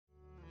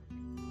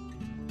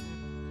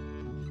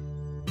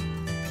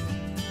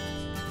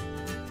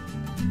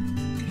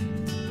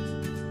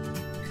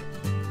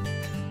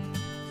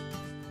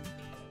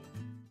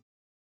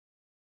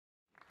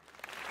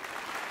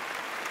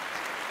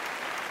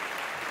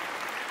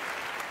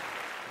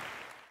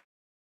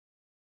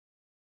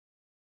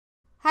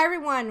Hi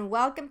everyone,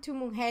 welcome to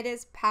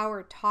Mujeres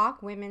Power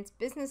Talk Women's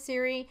Business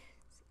Series,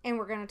 and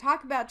we're going to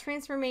talk about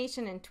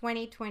transformation in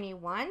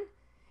 2021.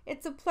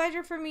 It's a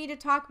pleasure for me to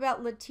talk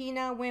about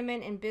Latina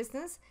women in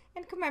business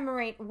and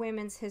commemorate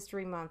Women's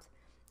History Month.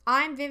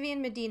 I'm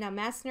Vivian Medina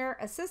Messner,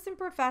 Assistant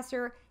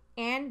Professor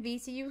and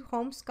VCU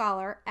Home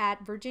Scholar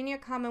at Virginia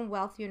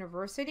Commonwealth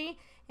University,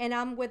 and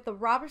I'm with the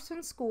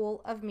Robertson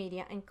School of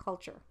Media and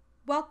Culture.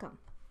 Welcome.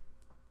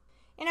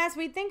 And as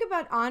we think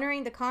about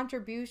honoring the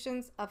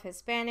contributions of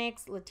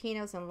Hispanics,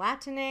 Latinos, and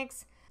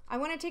Latinx, I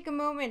want to take a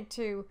moment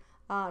to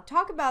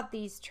talk about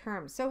these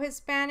terms. So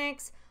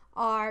Hispanics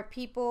are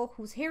people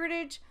whose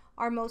heritage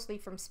are mostly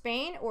from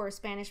Spain or a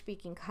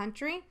Spanish-speaking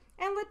country,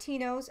 and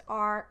Latinos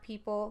are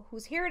people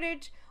whose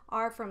heritage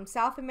are from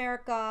South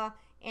America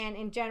and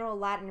in general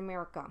Latin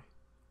America.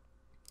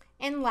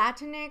 And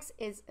Latinx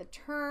is a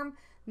term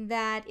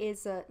that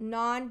is a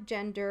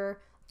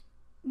non-gender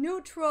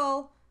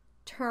neutral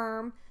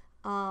term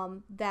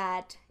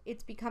that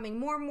it's becoming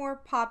more and more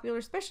popular,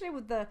 especially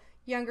with the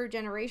younger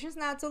generations.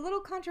 Now, it's a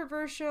little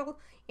controversial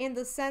in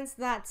the sense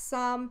that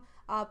some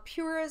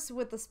purists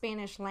with the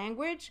Spanish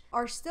language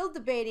are still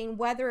debating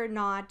whether or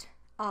not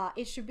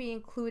it should be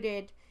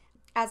included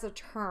as a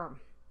term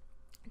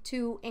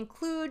to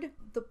include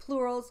the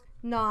plurals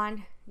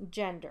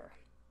non-gender.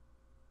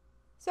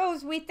 So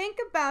as we think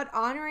about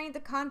honoring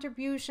the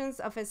contributions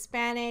of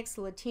Hispanics,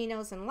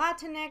 Latinos, and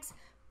Latinx,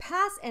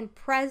 past and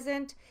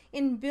present,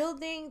 in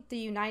building the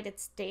United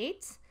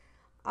States,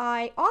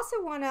 I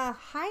also want to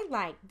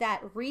highlight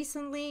that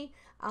recently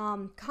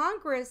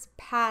Congress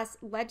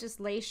passed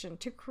legislation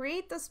to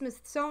create the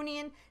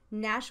Smithsonian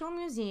National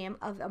Museum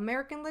of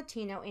American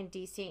Latino in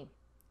DC.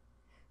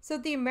 So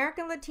the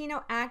American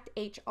Latino Act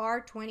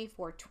HR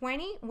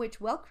 2420, which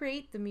will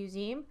create the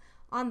museum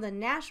on the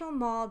National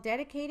Mall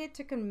dedicated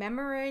to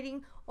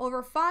commemorating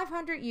over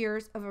 500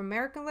 years of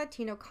American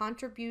Latino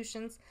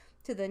contributions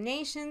to the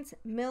nation's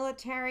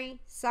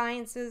military,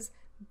 sciences,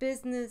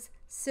 business,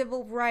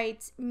 civil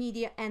rights,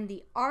 media, and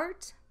the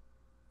arts.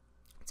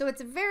 So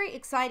it's a very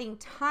exciting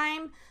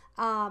time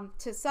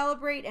to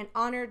celebrate and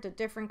honor the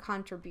different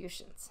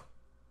contributions.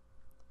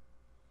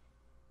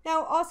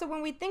 Now, also,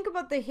 when we think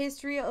about the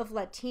history of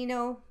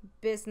Latino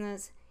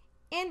business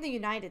in the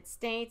United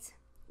States,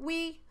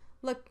 we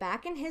look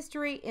back in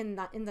history in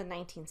the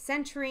 19th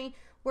century,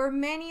 where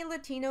many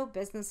Latino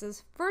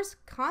businesses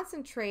first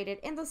concentrated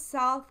in the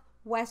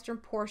southwestern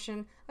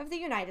portion of the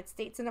United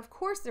States. And of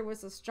course, there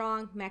was a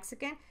strong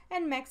Mexican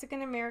and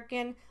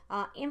Mexican-American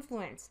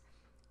influence.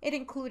 It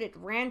included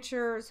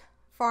ranchers,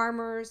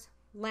 farmers,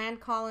 land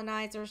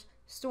colonizers,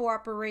 store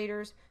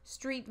operators,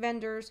 street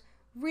vendors,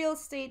 real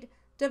estate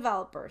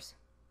developers.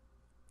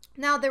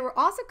 Now, there were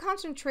also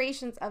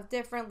concentrations of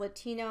different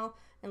Latino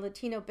and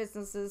Latino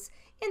businesses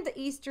in the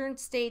eastern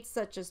states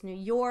such as New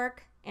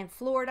York and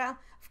Florida,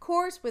 of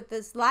course, with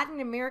this Latin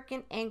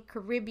American and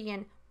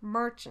Caribbean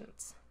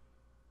merchants.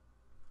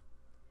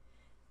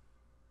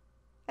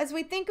 As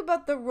we think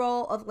about the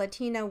role of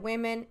Latina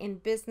women in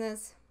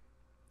business,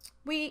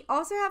 we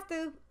also have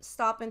to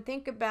stop and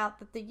think about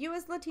that the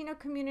U.S. Latino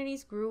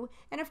communities grew,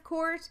 and of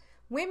course,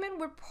 women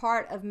were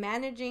part of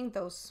managing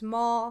those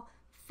small,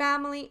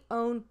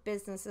 family-owned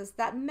businesses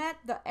that met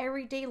the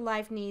everyday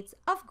life needs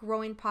of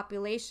growing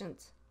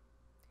populations.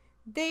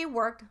 They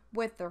worked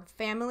with their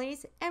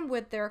families and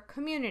with their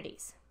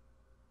communities.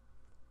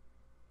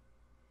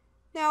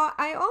 Now,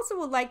 I also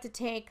would like to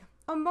take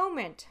a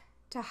moment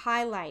to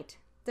highlight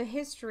the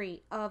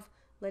history of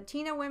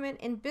Latina women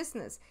in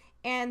business,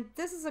 and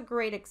this is a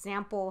great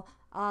example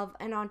of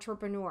an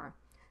entrepreneur.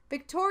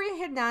 Victoria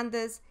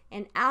Hernandez,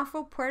 an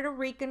Afro-Puerto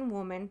Rican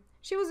woman,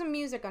 she was a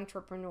music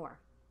entrepreneur.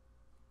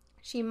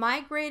 She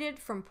migrated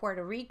from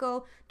Puerto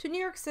Rico to New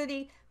York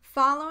City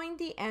following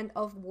the end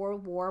of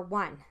World War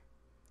I.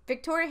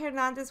 Victoria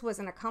Hernandez was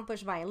an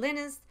accomplished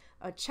violinist,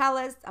 a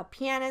cellist, a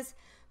pianist,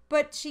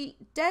 but she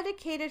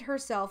dedicated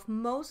herself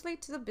mostly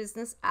to the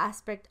business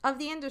aspect of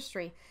the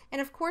industry.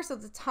 And of course,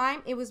 at the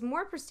time, it was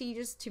more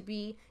prestigious to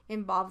be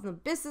involved in the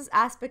business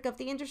aspect of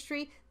the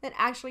industry than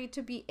actually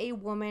to be a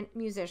woman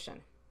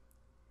musician.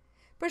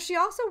 But she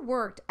also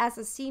worked as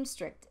a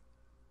seamstress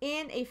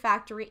in a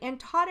factory and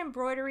taught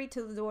embroidery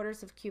to the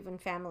daughters of Cuban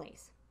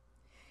families.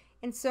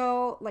 And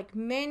so, like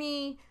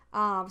many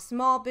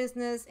small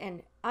business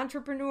and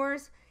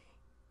entrepreneurs,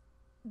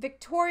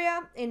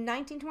 Victoria, in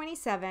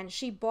 1927,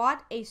 she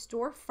bought a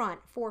storefront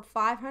for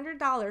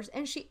 $500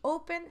 and she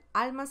opened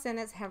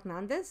Almacenes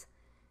Hernandez,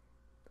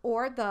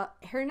 or the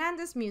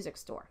Hernandez Music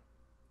Store.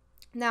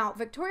 Now,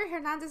 Victoria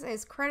Hernandez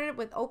is credited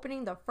with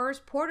opening the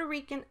first Puerto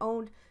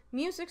Rican-owned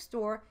music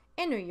store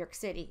in New York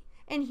City.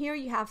 And here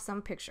you have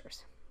some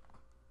pictures.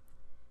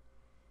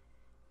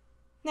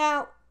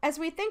 Now, as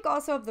we think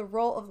also of the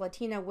role of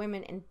Latina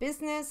women in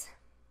business,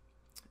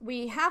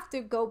 we have to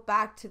go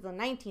back to the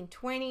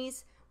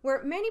 1920s,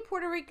 where many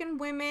Puerto Rican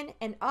women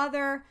and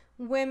other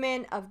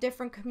women of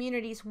different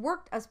communities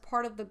worked as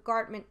part of the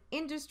garment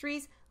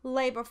industry's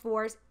labor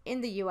force in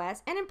the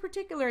U.S. and in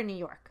particular in New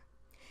York.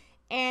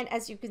 And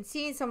as you can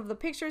see in some of the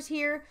pictures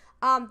here,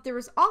 there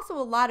was also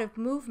a lot of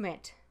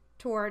movement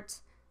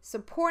towards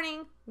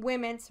supporting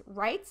women's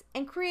rights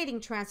and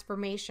creating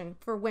transformation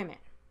for women.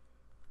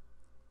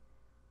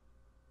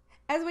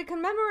 As we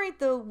commemorate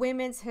the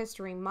Women's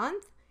History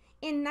Month,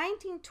 in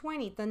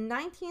 1920, the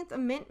 19th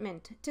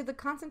Amendment to the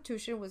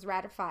Constitution was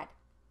ratified.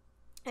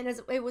 And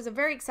it was a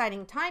very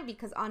exciting time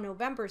because on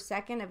November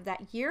 2nd of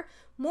that year,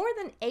 more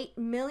than 8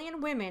 million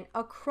women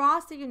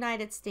across the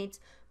United States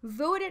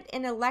voted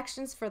in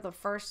elections for the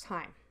first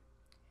time.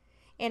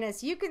 And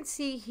as you can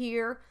see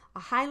here,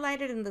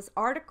 highlighted in this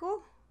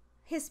article,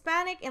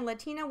 Hispanic and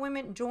Latina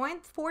women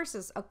joined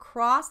forces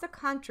across the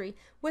country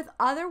with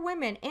other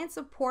women in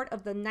support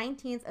of the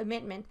 19th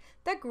Amendment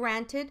that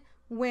granted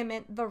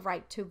women the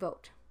right to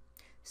vote.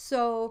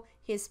 So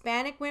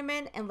Hispanic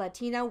women and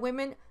Latina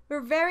women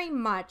were very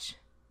much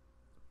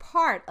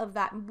part of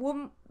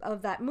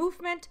that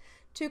movement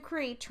to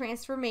create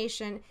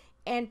transformation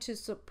and to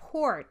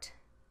support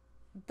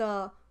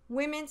the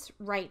women's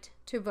right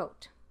to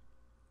vote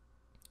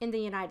in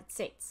the United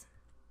States.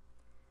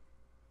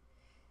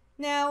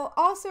 Now,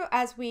 also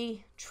as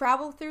we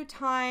travel through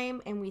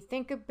time and we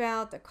think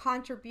about the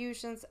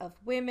contributions of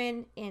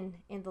women in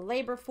the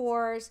labor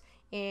force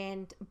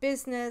and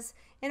business,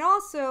 and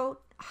also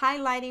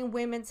highlighting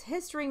Women's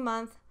History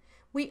Month,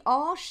 we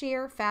all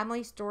share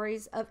family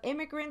stories of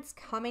immigrants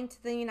coming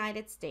to the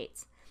United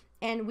States.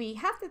 And we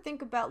have to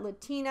think about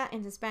Latina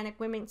and Hispanic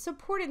women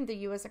supporting the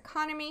U.S.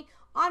 economy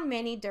on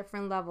many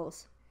different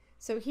levels.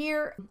 So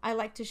here, I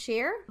like to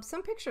share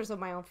some pictures of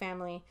my own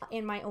family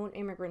in my own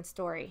immigrant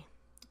story.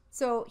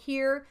 So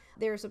here,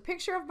 there's a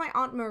picture of my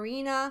Aunt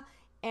Marina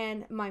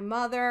and my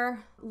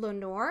mother,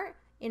 Lenore,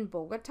 in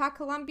Bogota,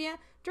 Colombia,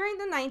 during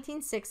the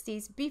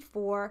 1960s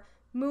before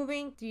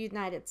moving to the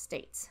United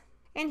States.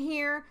 And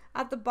here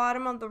at the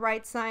bottom of the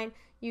right side,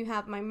 you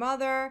have my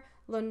mother,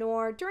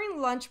 Lenore, during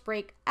lunch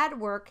break at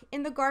work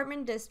in the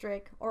Garment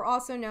District, or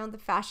also known the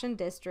Fashion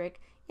District,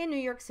 in New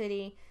York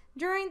City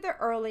during the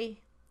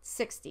early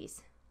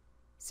 60s.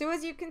 So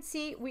as you can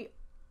see,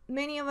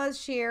 many of us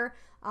share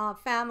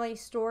family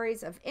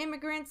stories of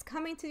immigrants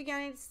coming to the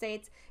United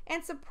States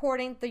and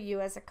supporting the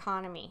U.S.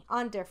 economy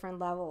on different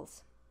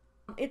levels.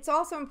 It's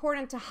also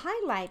important to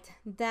highlight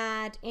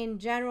that in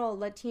general,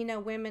 Latina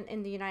women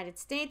in the United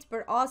States,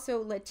 but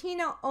also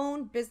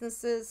Latino-owned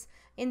businesses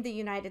in the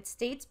United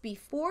States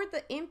before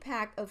the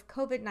impact of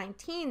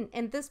COVID-19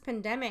 and this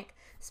pandemic,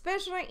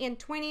 especially in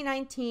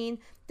 2019,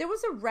 there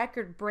was a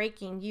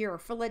record-breaking year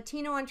for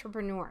Latino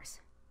entrepreneurs.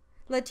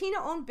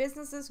 Latino-owned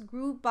businesses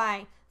grew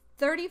by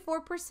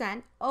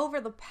 34% over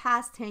the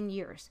past 10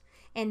 years,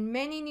 and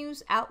many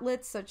news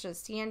outlets such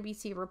as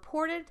CNBC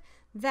reported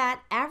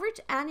that average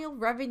annual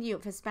revenue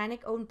of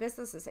Hispanic-owned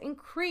businesses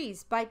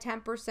increased by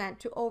 10%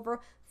 to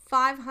over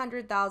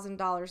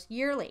 $500,000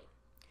 yearly.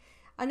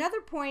 Another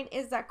point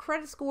is that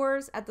credit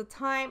scores at the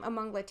time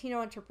among Latino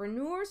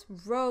entrepreneurs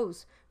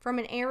rose from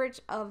an average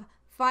of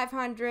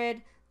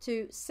 500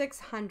 to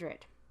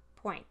 600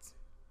 points.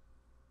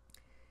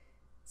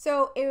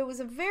 So it was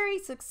a very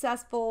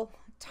successful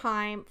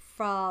time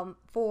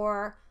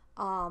for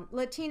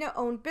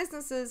Latina-owned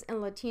businesses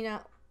and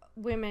Latina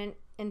women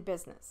in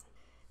business.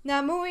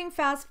 Now, moving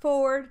fast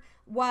forward,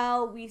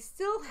 while we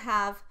still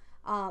have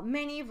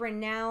many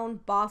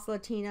renowned boss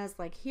Latinas,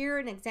 like here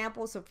an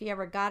example, Sofia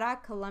Vergara,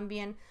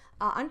 Colombian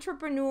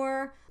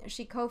entrepreneur.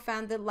 She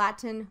co-founded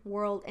Latin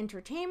World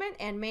Entertainment,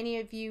 and many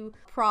of you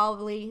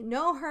probably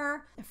know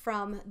her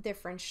from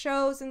different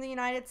shows in the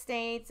United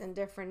States and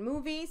different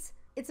movies.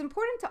 It's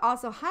important to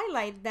also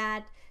highlight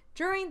that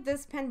during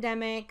this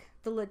pandemic,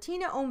 the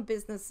Latina-owned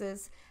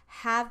businesses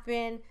have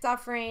been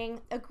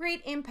suffering a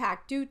great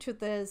impact due to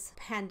this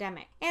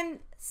pandemic. And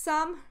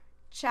some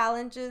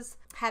challenges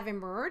have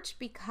emerged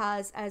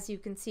because, as you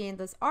can see in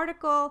this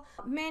article,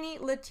 many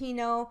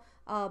Latino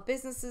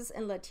businesses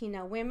and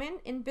Latina women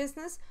in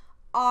business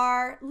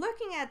are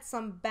looking at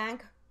some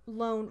bank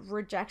loan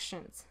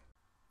rejections.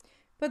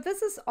 But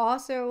this is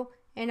also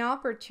an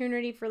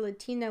opportunity for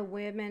Latina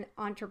women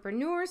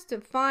entrepreneurs to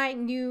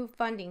find new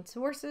funding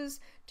sources,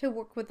 to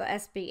work with the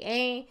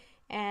SBA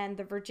and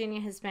the Virginia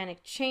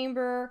Hispanic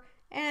Chamber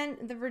and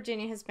the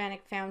Virginia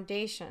Hispanic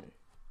Foundation.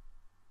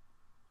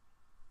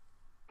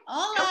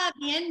 Hola,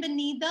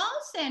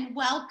 bienvenidos, and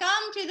welcome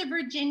to the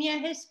Virginia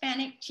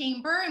Hispanic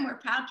Chamber, and we're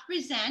proud to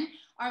present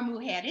our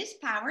Mujeres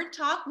Power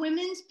Talk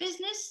Women's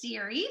Business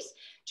Series,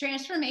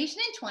 Transformation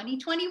in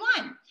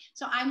 2021.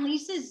 So I'm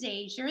Lisa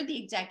Zazier,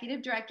 the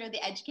Executive Director of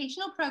the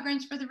Educational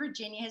Programs for the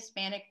Virginia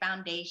Hispanic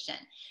Foundation.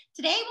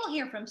 Today we'll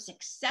hear from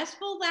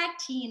successful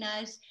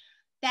Latinas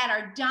that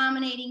are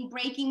dominating,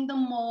 breaking the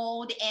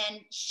mold,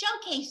 and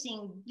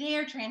showcasing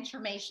their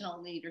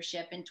transformational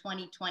leadership in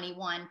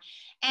 2021.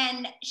 And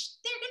they're going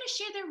to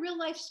share their real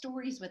life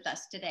stories with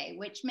us today,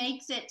 which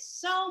makes it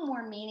so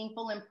more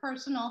meaningful and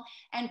personal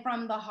and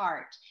from the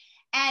heart.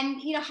 And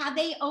you know, how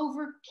they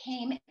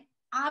overcame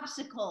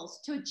obstacles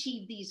to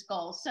achieve these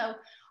goals. So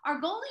our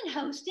goal in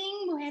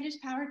hosting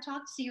Mujeres Power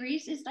Talk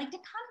series is like to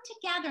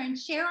come together and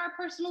share our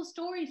personal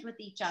stories with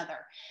each other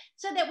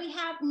so that we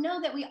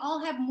know that we all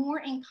have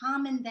more in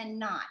common than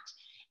not,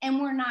 and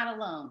we're not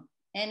alone.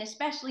 And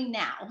especially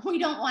now, we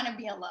don't want to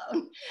be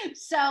alone.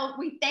 So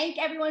we thank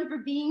everyone for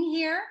being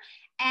here.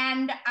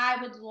 And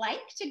I would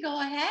like to go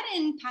ahead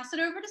and pass it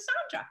over to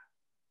Sandra.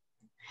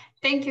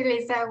 Thank you,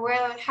 Lisa.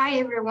 Well, hi,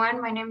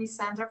 everyone. My name is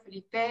Sandra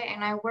Felipe,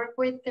 and I work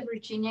with the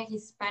Virginia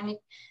Hispanic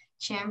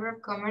Chamber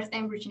of Commerce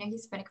and Virginia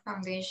Hispanic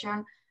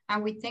Foundation.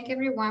 And we thank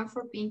everyone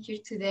for being here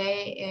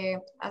today.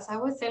 As I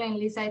was telling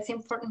Lisa, it's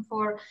important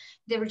for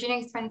the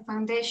Virginia Hispanic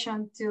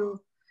Foundation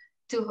to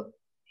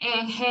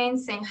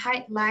enhance and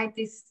highlight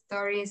these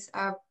stories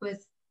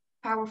with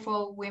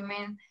powerful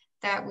women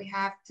that we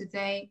have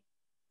today,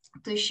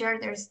 to share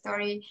their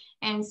story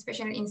and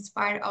especially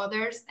inspire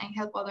others and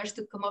help others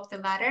to come up the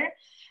ladder.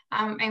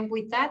 And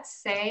with that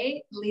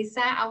said,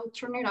 Lisa, I will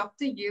turn it up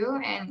to you,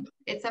 and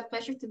it's a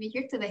pleasure to be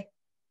here today.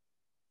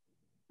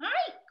 All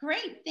right,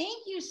 great.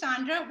 Thank you,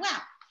 Sandra.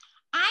 Well,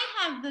 I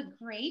have the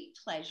great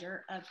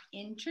pleasure of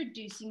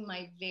introducing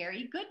my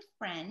very good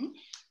friend,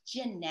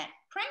 Jeanette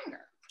Pranger.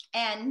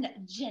 And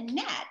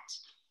Jeanette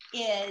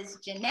is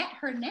Jeanette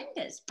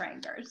Hernandez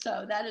Pranger.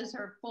 So that is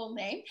her full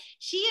name.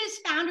 She is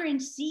founder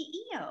and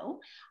CEO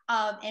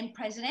and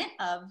president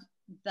of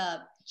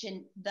the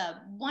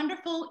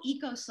wonderful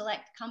Eco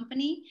Select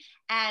company.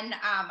 And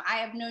I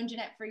have known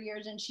Jeanette for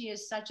years, and she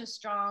is such a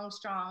strong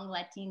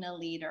Latina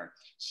leader.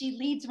 She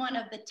leads one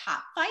of the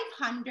top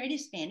 500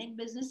 Hispanic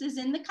businesses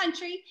in the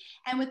country,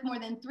 and with more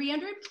than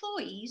 300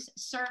 employees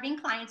serving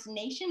clients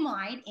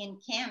nationwide in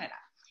Canada.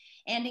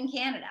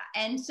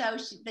 And so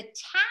the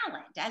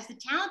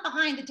talent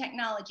behind the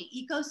technology,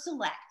 Eco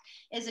Select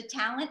is a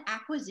talent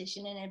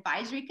acquisition and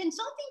advisory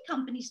consulting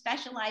company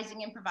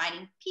specializing in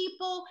providing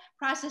people,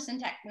 process,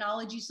 and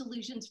technology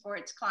solutions for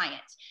its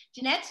clients.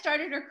 Jeanette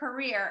started her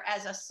career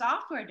as a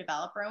software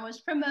developer and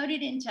was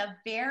promoted into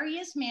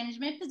various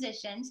management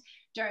positions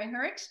during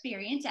her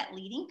experience at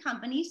leading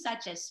companies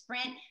such as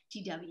Sprint,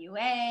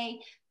 TWA,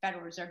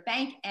 Federal Reserve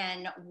Bank,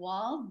 and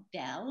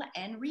Waddell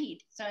 &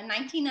 Reed. So in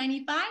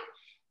 1995,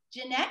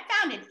 Jeanette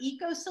founded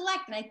Eco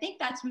Select, and I think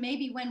that's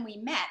maybe when we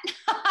met.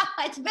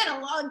 It's been a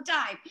long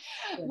time,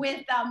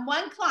 with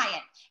one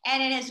client,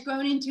 and it has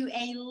grown into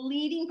a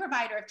leading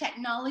provider of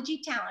technology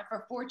talent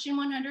for Fortune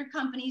 100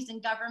 companies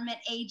and government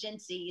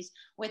agencies,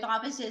 with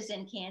offices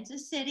in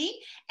Kansas City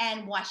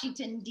and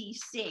Washington,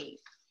 D.C.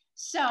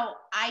 So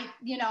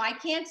I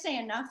can't say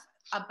enough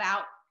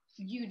about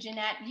you,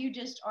 Jeanette. You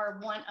just are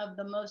one of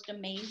the most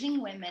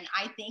amazing women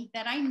I think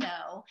that I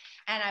know,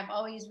 and I've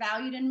always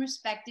valued and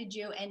respected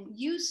you. And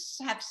you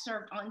have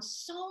served on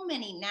so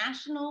many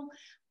national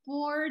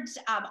boards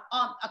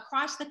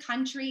across the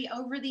country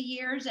over the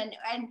years, and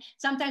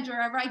sometimes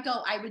wherever I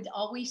go, I would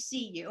always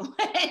see you,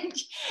 and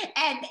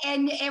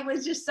it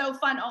was just so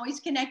fun always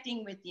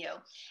connecting with you.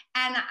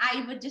 And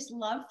I would just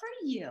love for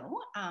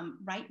you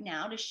right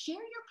now to share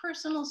your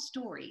personal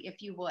story, if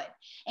you would,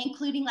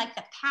 including like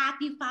the path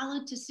you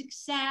followed to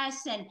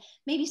success, and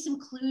maybe some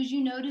clues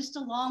you noticed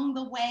along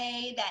the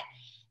way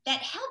that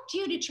helped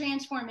you to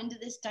transform into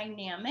this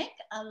dynamic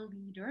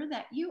leader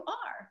that you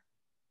are.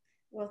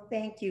 Well,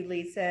 thank you,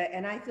 Lisa.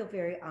 And I feel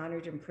very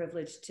honored and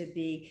privileged to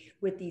be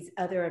with these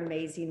other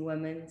amazing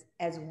women,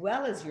 as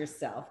well as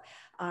yourself,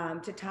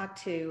 to talk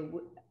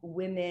to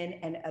women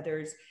and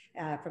others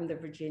from the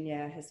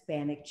Virginia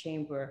Hispanic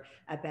Chamber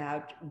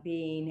about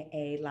being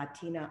a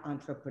Latina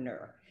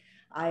entrepreneur.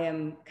 I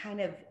am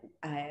kind of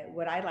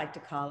what I like to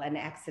call an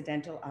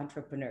accidental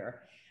entrepreneur.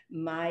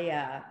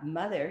 My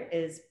mother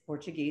is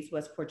Portuguese,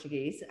 was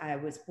Portuguese. I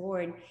was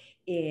born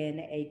in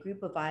a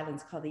group of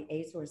islands called the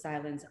Azores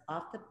Islands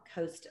off the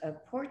coast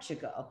of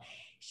Portugal.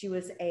 She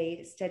was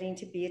studying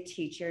to be a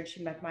teacher, and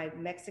she met my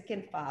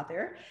Mexican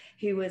father,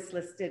 who was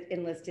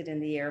enlisted in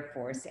the Air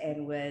Force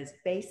and was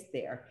based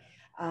there.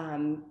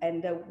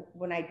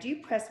 When I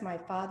do press my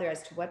father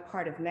as to what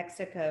part of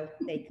Mexico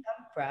they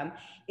come from,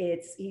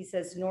 he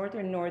says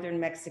northern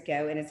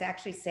Mexico, and it's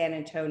actually San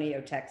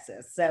Antonio,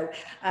 Texas. So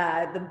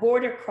the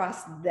border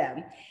crossed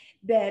them.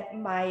 But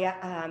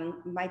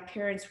my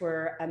parents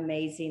were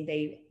amazing.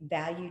 They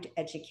valued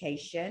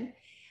education.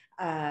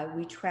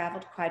 We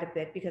traveled quite a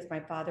bit because my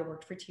father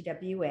worked for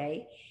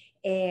TWA.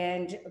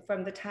 And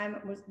from the time,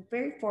 it was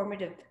very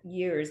formative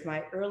years,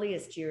 my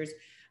earliest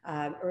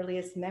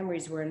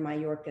memories were in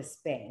Mallorca,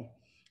 Spain.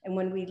 And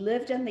when we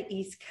lived on the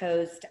East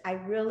Coast, I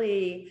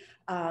really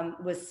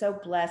was so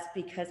blessed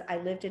because I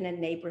lived in a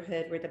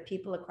neighborhood where the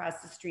people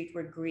across the street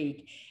were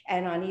Greek,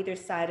 and on either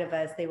side of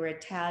us, they were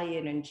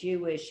Italian and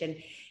Jewish. And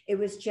it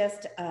was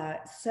just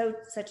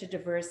such a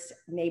diverse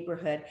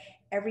neighborhood.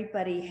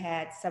 Everybody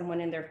had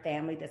someone in their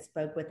family that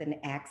spoke with an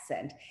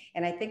accent.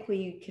 And I think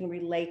we can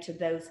relate to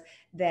those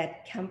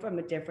that come from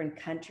a different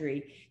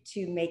country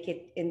to make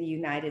it in the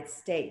United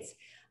States.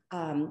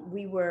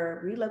 We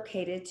were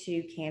relocated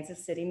to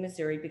Kansas City,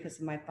 Missouri because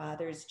of my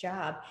father's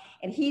job.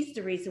 And he's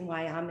the reason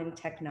why I'm in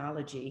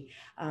technology,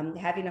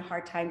 having a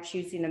hard time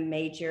choosing a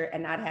major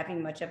and not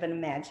having much of an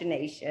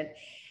imagination.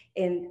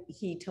 And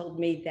he told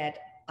me that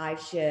I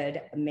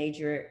should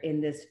major in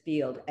this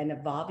field, an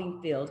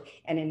evolving field.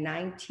 And in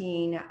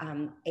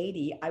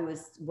 1980, I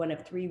was one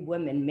of 3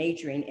 women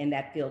majoring in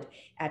that field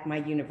at my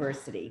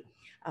university.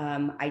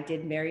 I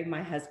did marry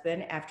my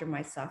husband after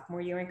my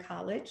sophomore year in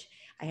college.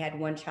 I had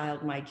one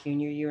child my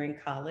junior year in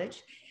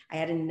college. I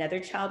had another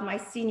child my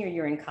senior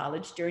year in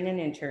college during an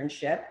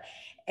internship.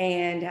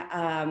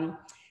 And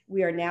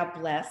we are now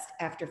blessed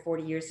after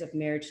 40 years of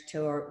marriage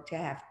to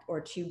have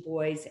two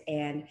boys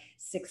and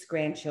 6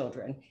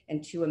 grandchildren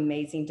and 2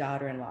 amazing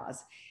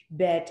daughter-in-laws.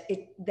 But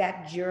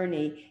that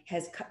journey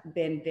has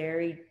been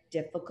very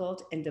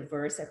difficult and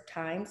diverse at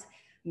times.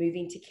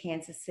 Moving to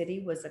Kansas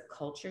City was a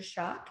culture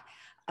shock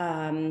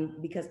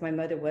because my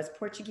mother was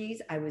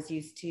Portuguese. I was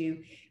used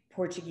to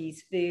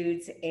Portuguese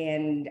foods,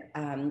 and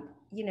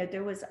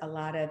there was a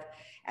lot of,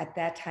 at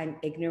that time,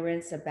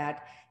 ignorance about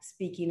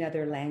speaking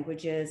other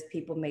languages.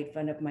 People made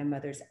fun of my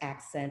mother's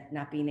accent,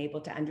 not being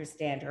able to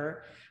understand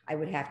her. I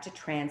would have to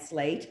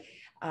translate.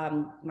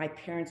 My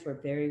parents were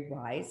very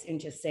wise in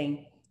just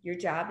saying, your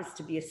job is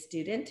to be a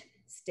student,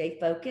 stay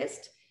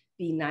focused,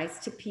 be nice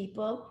to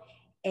people,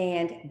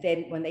 and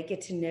then when they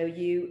get to know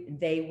you,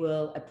 they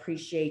will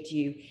appreciate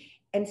you.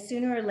 And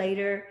sooner or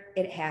later,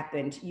 it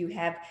happened. You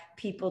have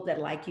people that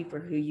like you for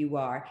who you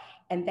are.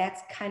 And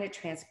that's kind of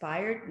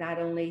transpired not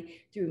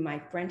only through my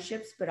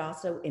friendships, but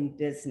also in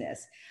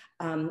business.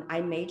 I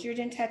majored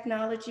in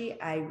technology.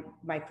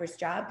 My first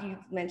job, you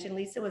mentioned,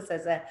 Lisa, was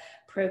as a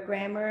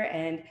programmer,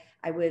 and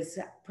I was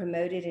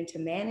promoted into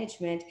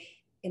management.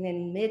 And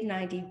in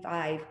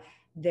mid-95,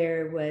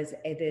 there was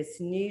this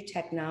new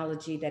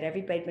technology that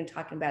everybody had been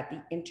talking about,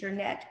 the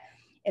internet.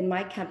 In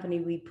my company,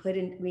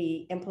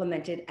 we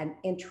implemented an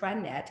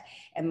intranet,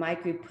 and my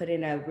group put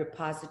in a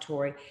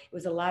repository. It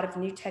was a lot of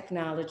new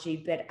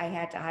technology, but I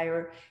had to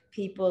hire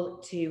people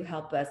to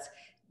help us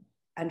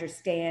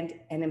understand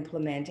and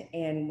implement.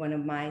 And one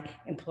of my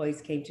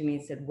employees came to me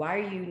and said, why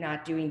are you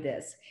not doing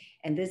this?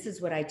 And this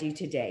is what I do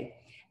today.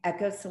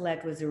 Echo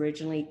Select was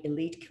originally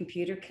Elite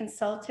Computer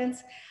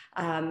Consultants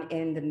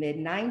in the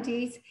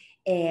mid-90s.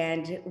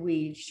 And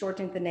we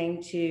shortened the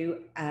name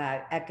to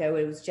Echo.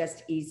 It was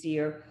just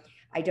easier.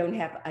 I don't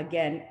have,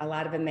 again, a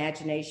lot of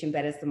imagination,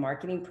 but as the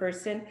marketing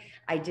person,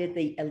 I did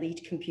the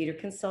Elite Computer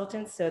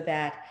Consultants so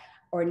that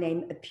our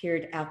name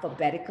appeared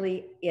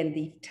alphabetically in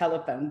the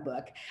telephone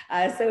book.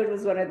 So it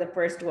was one of the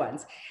first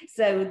ones.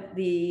 So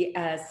the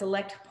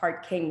select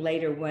part came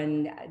later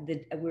when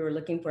we were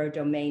looking for a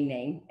domain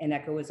name, and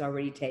Echo was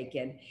already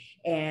taken.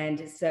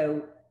 And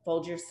so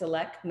Folger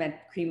Select meant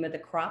cream of the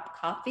crop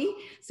coffee.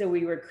 So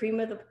we were cream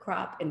of the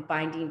crop and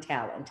finding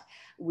talent.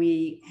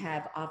 We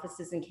have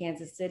offices in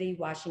Kansas City,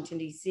 Washington,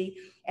 D.C.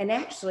 And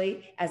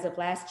actually, as of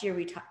last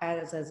year,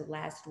 as of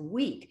last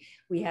week,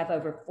 we have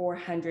over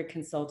 400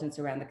 consultants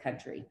around the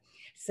country.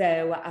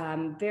 So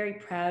I'm very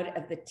proud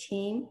of the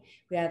team.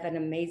 We have an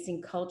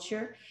amazing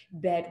culture,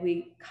 but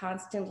we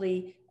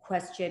constantly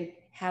question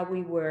how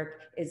we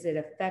work. Is it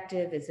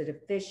effective? Is it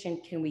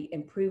efficient? Can we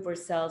improve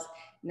ourselves,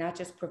 not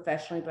just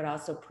professionally, but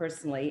also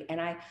personally?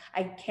 And I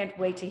can't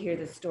wait to hear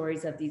the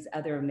stories of these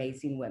other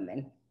amazing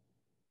women.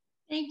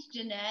 Thanks,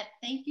 Jeanette.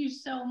 Thank you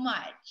so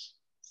much.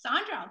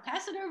 Sandra, I'll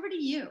pass it over to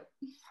you.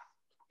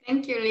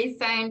 Thank you,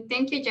 Lisa, and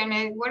thank you,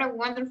 Jeanette. What a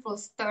wonderful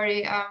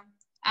story.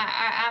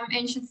 I'm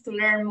anxious to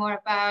learn more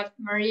about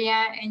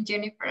Maria and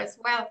Jennifer as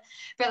well.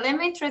 But let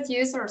me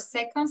introduce our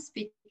second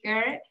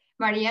speaker,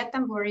 Maria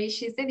Tambori.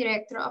 She's the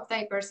Director of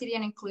Diversity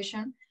and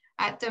Inclusion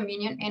at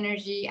Dominion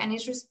Energy and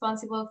is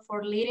responsible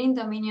for leading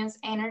Dominion's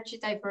energy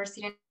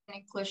diversity and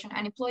inclusion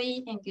and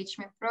employee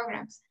engagement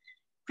programs.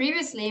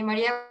 Previously,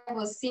 Maria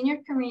was Senior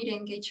Community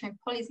Engagement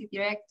Policy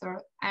Director,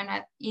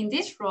 and in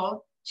this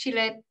role, she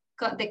led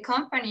the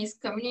company's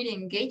community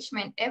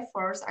engagement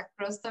efforts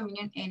across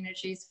Dominion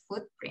Energy's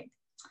footprint.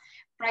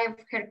 Prior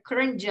to her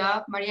current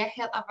job, Maria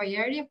held a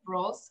variety of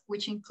roles,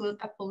 which include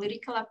a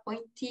political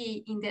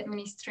appointee in the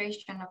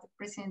administration of the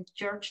President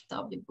George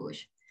W.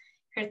 Bush.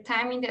 Her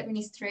time in the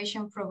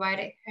administration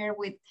provided her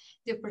with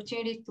the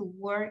opportunity to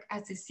work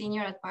as a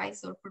senior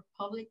advisor for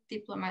public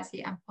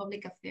diplomacy and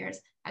public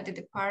affairs at the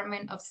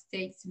Department of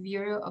State's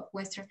Bureau of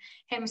Western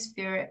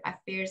Hemisphere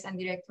Affairs and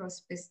Director of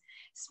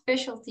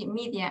Specialty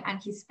Media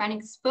and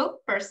Hispanic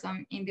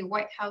spokesperson in the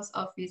White House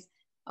Office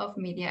of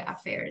Media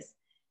Affairs.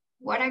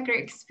 What a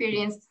great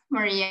experience,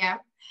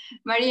 Maria.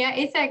 Maria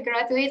is a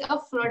graduate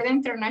of Florida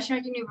International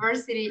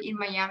University in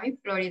Miami,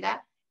 Florida,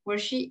 where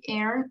she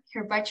earned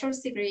her bachelor's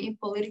degree in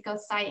political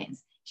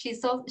science.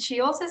 She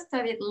also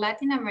studied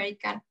Latin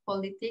American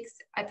politics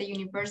at the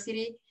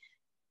University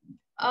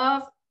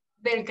of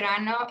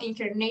Belgrano in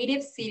her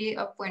native city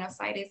of Buenos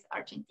Aires,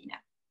 Argentina.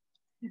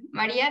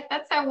 Maria,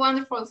 that's a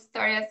wonderful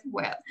story as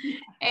well.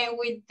 And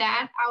with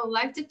that, I would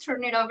like to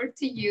turn it over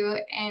to you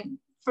and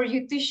for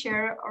you to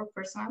share our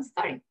personal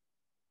story.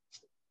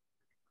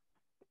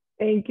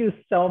 Thank you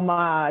so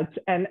much.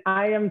 And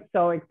I am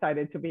so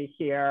excited to be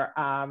here,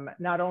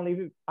 not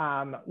only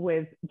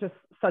with just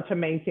such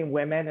amazing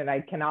women, and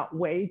I cannot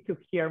wait to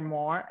hear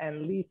more.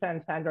 And Lisa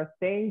and Sandra,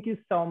 thank you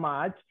so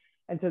much.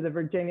 And to the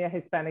Virginia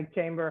Hispanic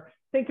Chamber,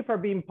 thank you for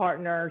being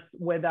partners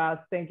with us.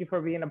 Thank you for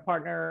being a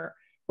partner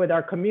with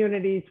our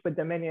communities, with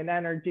Dominion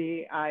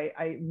Energy.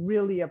 I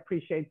really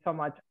appreciate so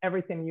much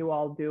everything you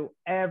all do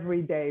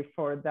every day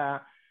for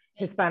the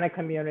Hispanic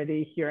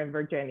community here in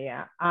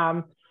Virginia.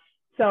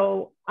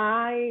 So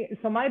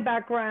my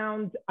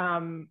background,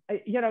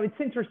 it's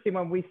interesting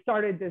when we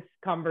started this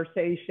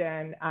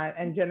conversation,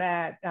 and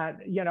Jeanette,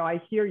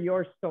 I hear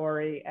your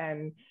story,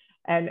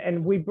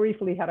 and we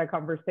briefly had a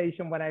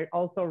conversation when I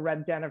also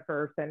read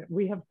Jennifer's, and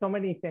we have so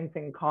many things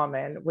in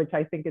common, which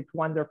I think is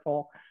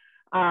wonderful.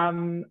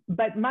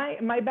 But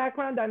my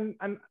background,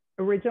 I'm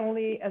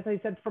originally, as I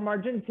said, from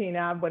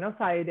Argentina, Buenos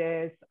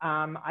Aires.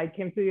 I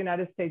came to the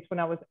United States when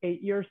I was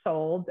 8 years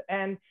old,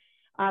 and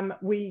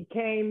we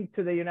came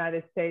to the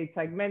United States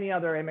like many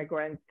other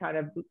immigrants, kind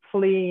of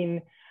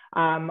fleeing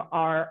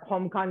our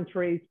home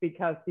countries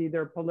because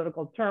either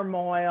political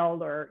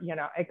turmoil or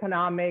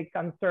economic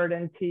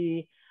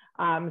uncertainty.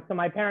 So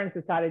my parents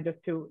decided just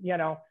to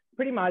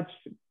pretty much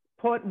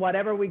put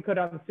whatever we could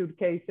on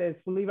suitcases,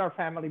 leave our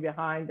family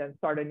behind, and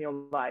start a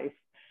new life.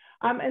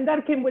 And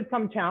that came with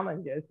some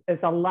challenges, as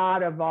a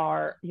lot of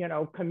our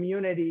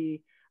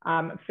community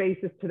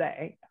faces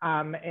today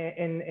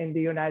in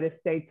the United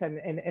States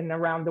and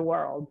around the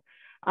world.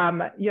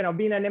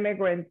 Being an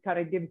immigrant kind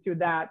of gives you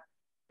that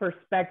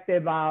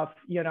perspective of,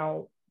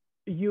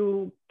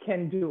 you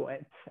can do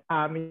it.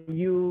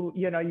 You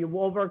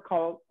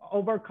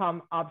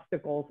overcome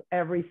obstacles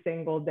every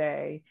single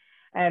day.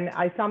 And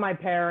I saw my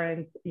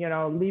parents,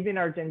 leaving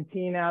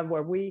Argentina,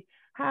 where we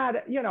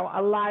had,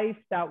 a life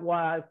that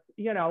was,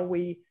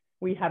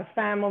 we had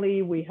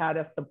family, we had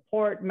a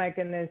support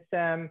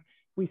mechanism.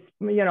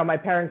 My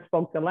parents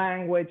spoke the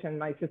language, and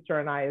my sister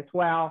and I as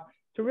well,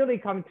 to really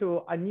come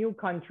to a new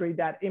country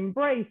that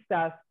embraced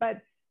us,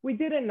 but we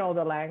didn't know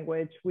the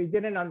language, we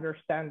didn't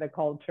understand the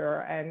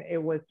culture, and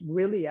it was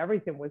really,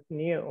 everything was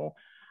new.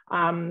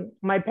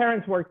 My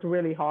parents worked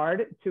really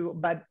hard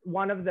but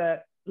one of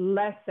the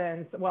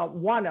lessons,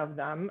 one of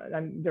them,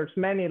 and there's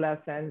many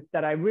lessons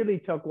that I really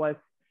took was,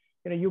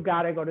 you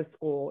gotta go to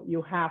school,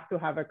 you have to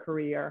have a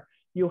career,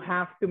 you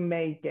have to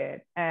make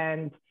it,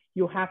 and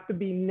you have to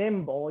be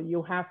nimble,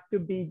 you have to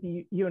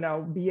be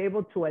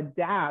able to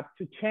adapt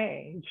to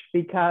change,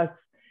 because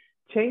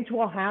change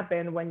will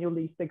happen when you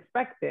least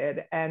expect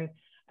it. And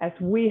as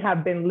we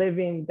have been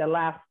living the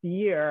last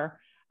year,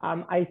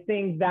 I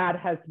think that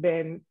has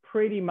been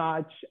pretty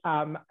much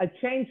a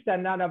change that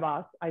none of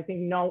us, I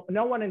think no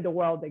one in the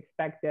world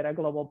expected, a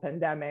global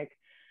pandemic.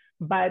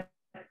 But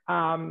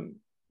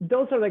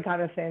those are the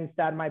kind of things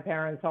that my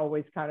parents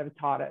always kind of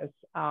taught us.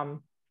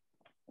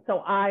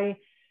 So I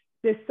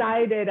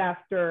decided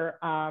after,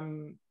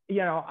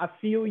 a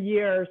few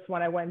years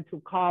when I went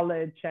to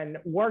college and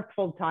worked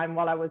full time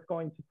while I was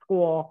going to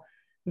school,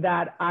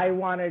 that I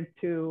wanted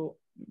to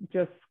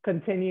just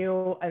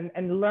continue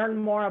and learn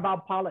more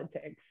about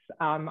politics.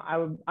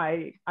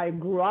 I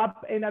grew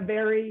up in a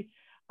very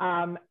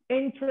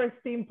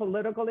interesting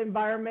political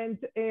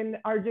environment in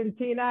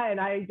Argentina,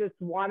 and I just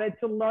wanted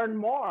to learn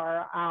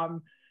more.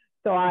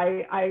 So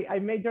I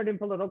majored in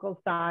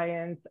political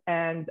science,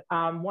 and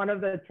one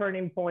of the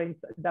turning points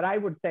that I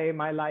would say in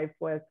my life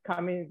was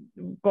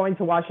going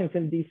to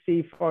Washington,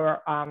 D.C.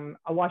 for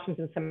a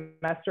Washington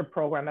semester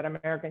program at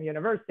American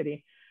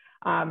University.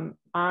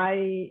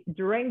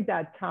 During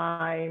that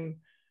time,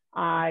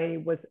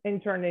 I was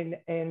interning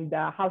in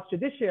the House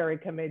Judiciary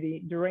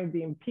Committee during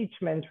the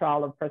impeachment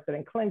trial of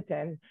President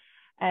Clinton.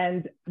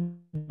 And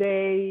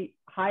they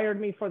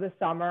hired me for the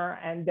summer,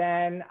 and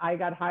then I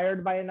got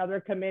hired by another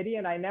committee,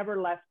 and I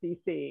never left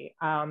DC.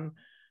 And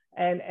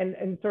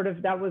sort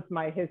of that was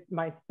my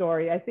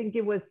story. I think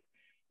it was,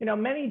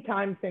 many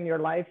times in your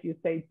life you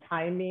say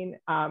timing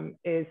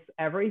is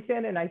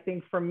everything, and I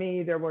think for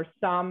me there were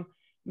some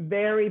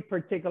very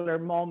particular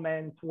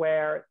moments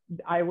where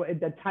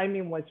the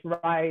timing was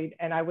right,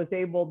 and I was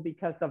able,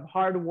 because of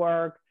hard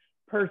work,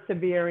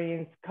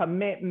 perseverance,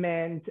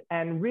 commitment,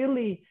 and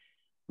really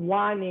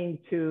wanting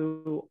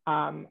to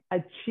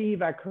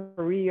achieve a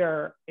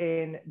career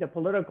in the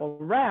political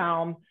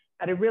realm,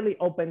 that it really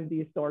opened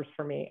these doors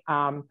for me.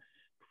 And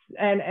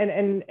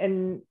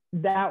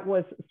that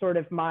was sort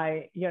of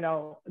my,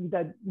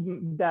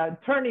 the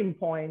turning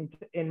point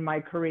in my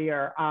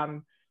career.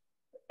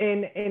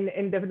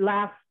 In the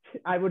last,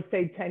 I would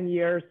say 10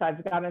 years,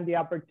 I've gotten the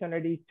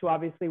opportunity to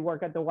obviously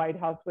work at the White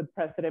House with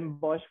President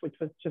Bush, which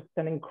was just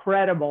an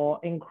incredible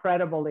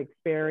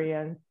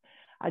experience.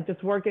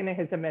 Just working in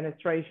his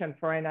administration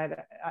for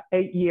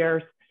 8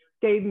 years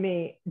gave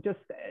me just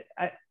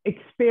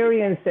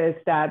experiences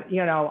that,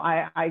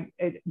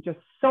 just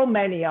so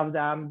many of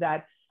them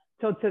that,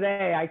 so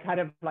today I kind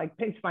of like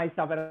pinch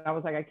myself, and I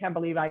was like, I can't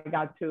believe I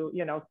got to,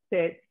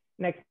 sit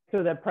next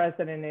to the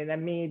president in a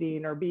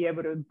meeting or be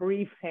able to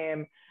brief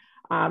him.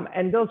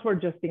 And those were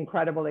just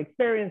incredible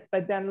experiences.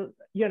 But then,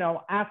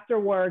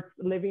 afterwards,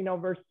 living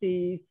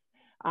overseas,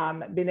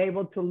 been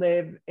able to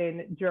live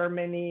in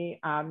Germany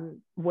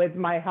with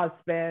my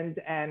husband,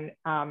 and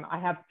I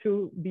have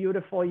 2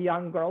 beautiful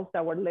young girls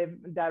that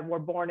were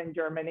born in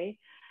Germany,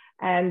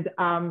 and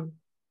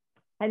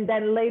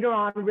then later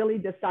on, really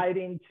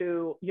deciding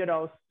to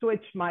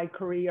switch my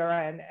career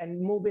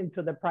and move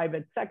into the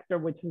private sector,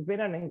 which has been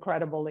an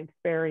incredible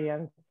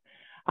experience.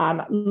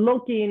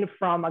 looking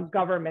from a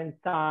government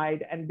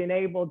side and been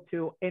able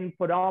to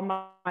input all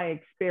my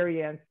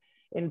experience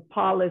in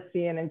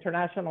policy and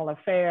international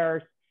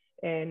affairs,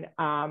 in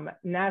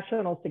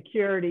national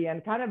security,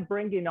 and kind of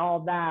bringing all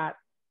that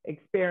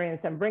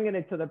experience and bringing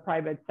it to the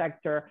private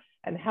sector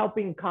and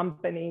helping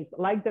companies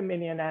like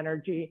Dominion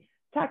Energy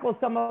tackle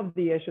some of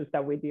the issues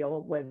that we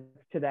deal with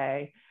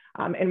today.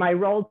 In my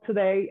role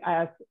today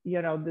as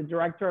the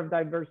Director of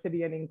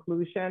Diversity and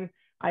Inclusion,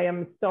 I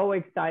am so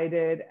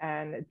excited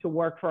and to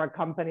work for a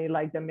company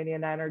like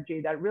Dominion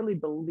Energy that really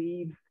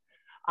believes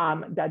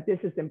that this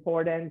is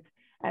important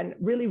and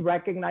really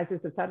recognizes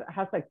that it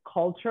has a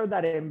culture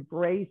that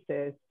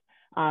embraces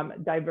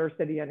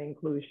diversity and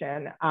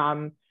inclusion.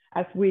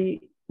 As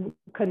we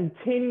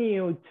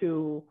continue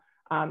to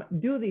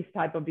do these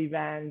type of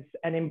events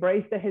and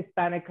embrace the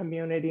Hispanic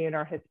community and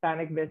our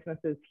Hispanic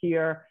businesses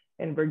here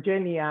in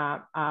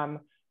Virginia,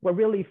 we're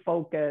really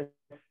focused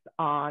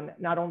on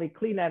not only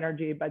clean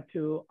energy, but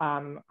to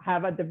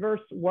have a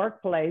diverse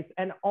workplace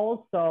and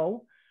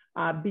also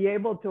be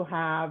able to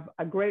have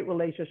a great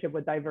relationship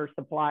with diverse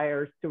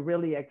suppliers to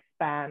really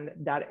expand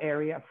that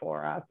area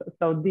for us.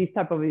 So these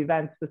type of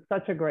events do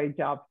such a great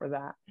job for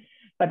that.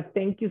 But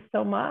thank you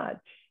so much.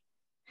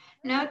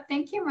 No,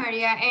 thank you,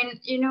 Maria. And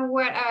you know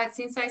what,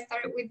 since I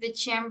started with the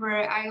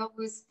chamber,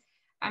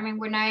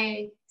 when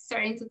I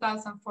started in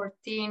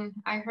 2014,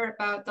 I heard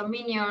about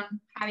Dominion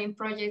having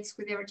projects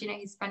with the Virginia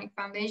Hispanic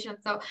Foundation.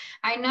 So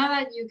I know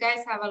that you guys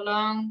have a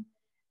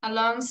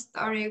long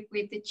story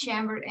with the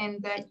chamber and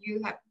that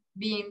you have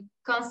been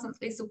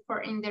constantly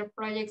supporting their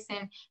projects.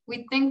 And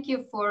we thank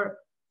you for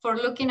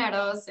looking at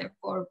us and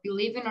for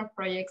believing our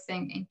projects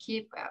and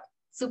keep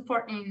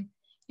supporting,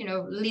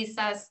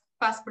 Lisa's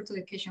Passport to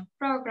Education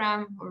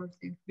program, or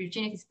the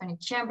Virginia Hispanic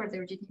Chamber, the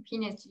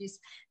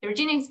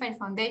Virginia Hispanic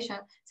Foundation.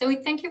 So we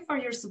thank you for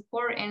your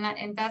support,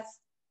 and that's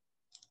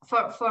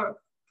for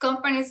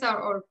companies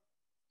or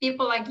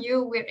people like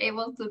you, we're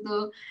able to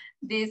do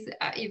these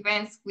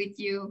events with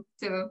you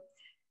too.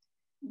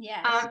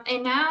 Yes.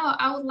 And now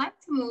I would like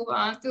to move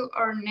on to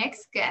our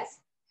next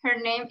guest. Her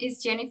name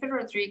is Jennifer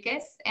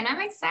Rodriguez, and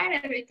I'm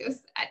excited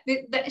because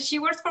she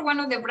works for one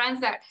of the brands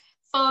that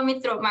follow me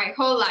through my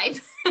whole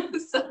life.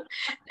 So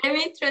let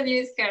me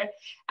introduce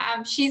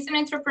her. She's an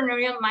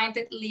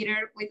entrepreneurial-minded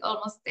leader with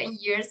almost 10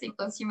 years in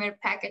consumer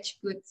packaged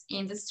goods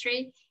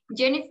industry.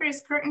 Jennifer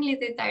is currently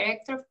the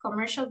Director of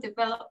Commercial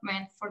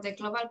Development for the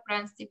Global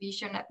Brands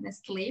Division at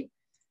Nestlé,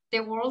 the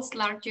world's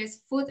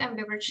largest food and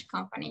beverage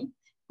company,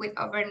 with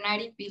over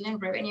 90 billion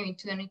revenue in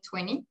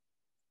 2020.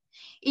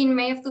 In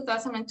May of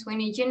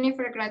 2020,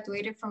 Jennifer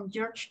graduated from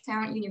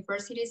Georgetown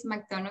University's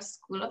McDonough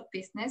School of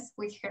Business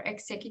with her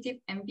executive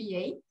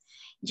MBA.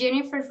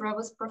 Jennifer's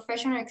robust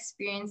professional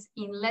experience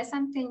in less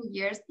than 10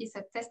 years is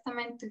a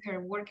testament to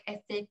her work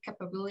ethic,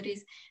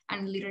 capabilities,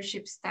 and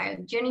leadership style.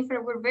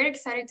 Jennifer, we're very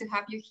excited to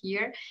have you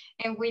here.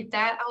 And with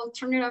that, I'll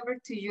turn it over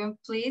to you. And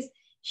please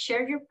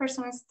share your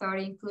personal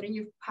story, including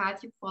your path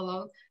you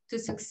followed to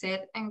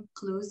success and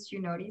clues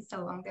you noticed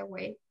along the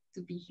way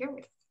to be here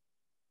with us.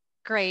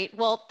 Great.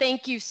 Well,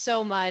 thank you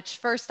so much.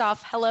 First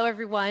off, hello,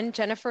 everyone.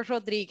 Jennifer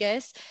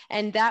Rodriguez.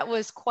 And that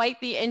was quite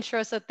the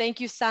intro. So thank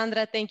you,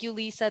 Sandra. Thank you,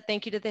 Lisa.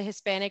 Thank you to the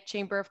Hispanic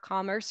Chamber of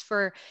Commerce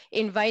for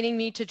inviting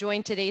me to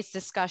join today's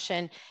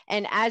discussion.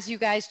 And as you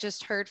guys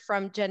just heard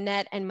from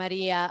Jeanette and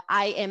Maria,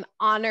 I am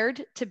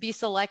honored to be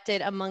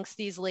selected amongst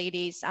these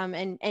ladies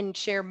and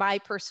share my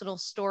personal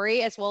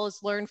story as well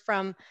as learn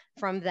from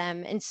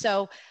them. And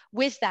so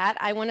with that,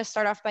 I want to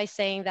start off by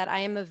saying that I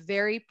am a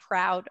very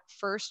proud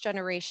first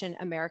generation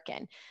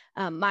American.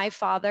 My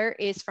father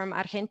is from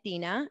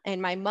Argentina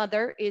and my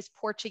mother is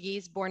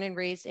Portuguese, born and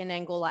raised in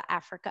Angola,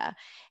 Africa.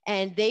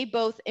 And they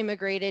both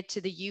immigrated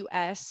to the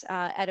US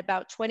at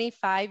about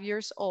 25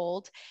 years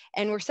old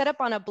and were set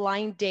up on a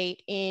blind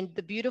date in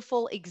the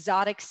beautiful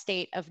exotic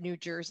state of New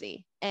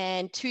Jersey.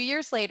 And 2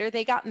 years later,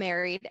 they got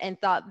married and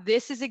thought,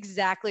 this is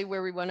exactly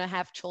where we want to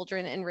have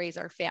children and raise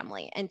our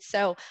family. And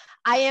so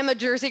I am a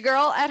Jersey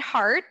girl at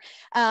heart,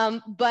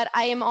 but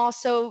I am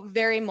also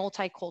very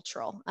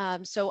multicultural.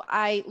 So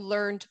I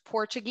learned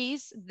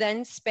Portuguese,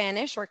 then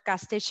Spanish or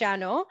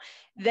Castellano,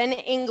 then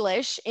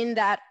English in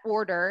that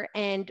order.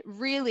 And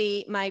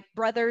really, my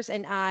brothers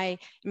and I,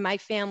 my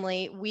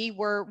family, we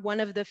were one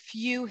of the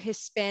few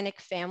Hispanic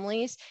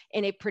families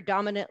in a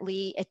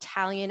predominantly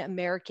Italian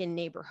American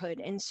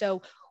neighborhood. And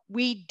so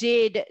we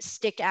did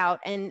stick out.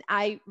 And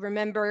I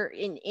remember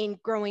in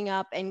growing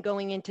up and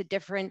going into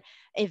different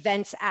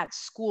events at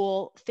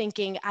school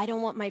thinking, I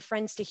don't want my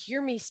friends to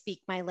hear me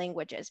speak my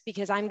languages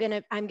because I'm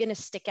gonna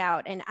stick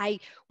out and I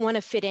want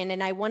to fit in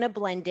and I want to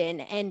blend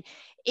in. And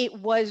it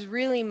was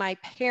really my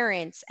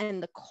parents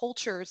and the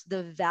cultures,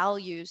 the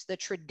values, the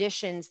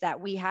traditions that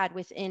we had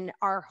within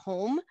our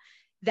home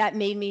that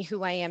made me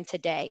who I am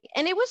today.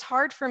 And it was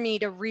hard for me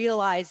to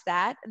realize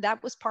that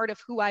that was part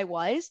of who I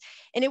was.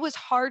 And it was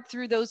hard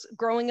through those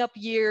growing up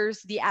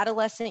years, the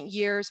adolescent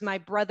years. My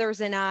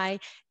brothers and I,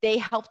 they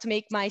helped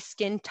make my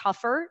skin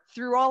tougher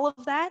through all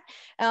of that.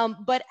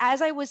 But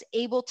as I was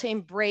able to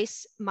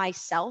embrace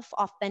myself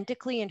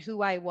authentically and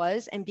who I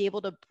was and be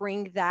able to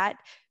bring that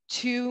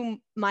to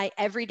my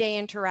everyday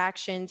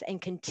interactions and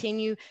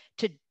continue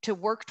to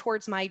work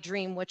towards my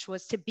dream, which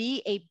was to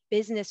be a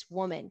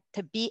businesswoman,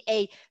 to be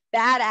a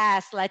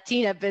badass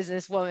Latina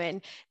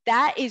businesswoman.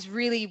 That is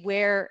really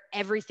where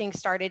everything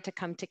started to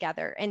come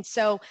together. And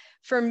so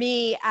for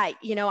me, I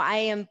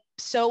am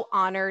so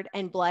honored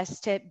and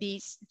blessed to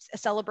be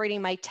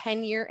celebrating my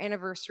 10-year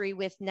anniversary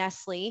with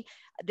Nestle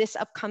this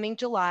upcoming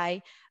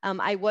July.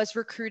 I was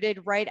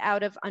recruited right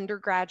out of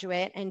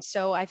undergraduate. And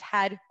so I've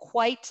had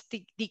quite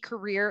the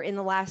career in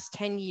the last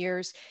 10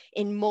 years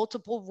in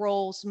multiple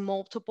roles,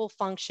 multiple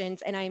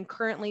functions. And I am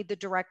currently the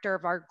director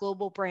of our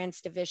global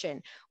brands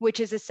division, which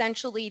is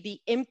essentially the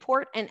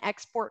import and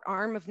export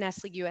arm of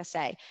Nestle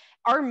USA.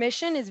 Our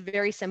mission is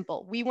very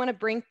simple. We want to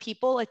bring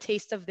people a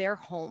taste of their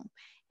home.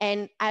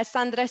 And as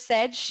Sandra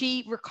said,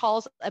 she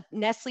recalls a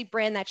Nestle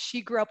brand that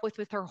she grew up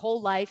with her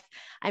whole life.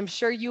 I'm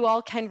sure you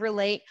all can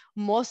relate.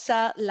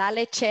 Mosa, La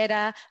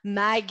Lechera,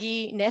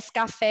 Maggi,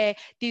 Nescafe.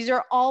 These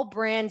are all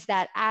brands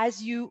that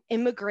as you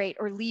immigrate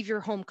or leave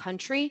your home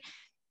country,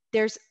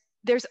 there's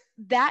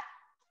that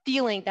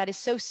feeling that is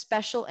so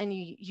special and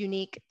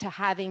unique to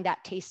having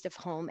that taste of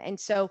home. And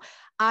so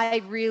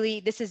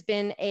this has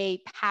been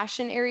a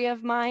passion area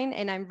of mine,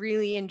 and I'm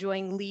really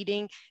enjoying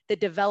leading the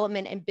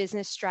development and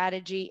business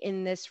strategy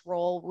in this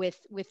role with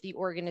the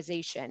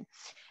organization.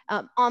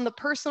 On the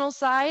personal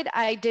side,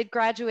 I did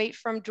graduate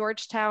from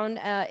Georgetown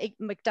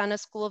McDonough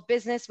School of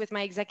Business with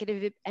my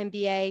executive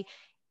MBA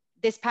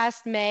this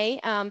past May.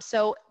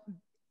 So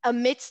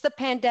amidst the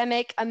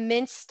pandemic,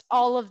 amidst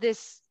all of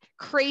this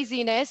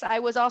craziness, I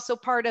was also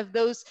part of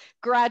those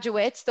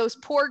graduates, those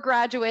poor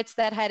graduates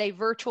that had a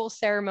virtual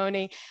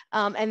ceremony,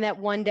 and that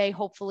one day,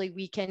 hopefully,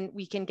 we can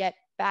get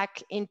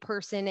back in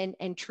person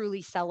and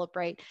truly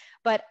celebrate.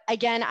 But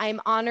again, I'm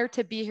honored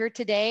to be here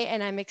today,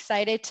 and I'm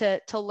excited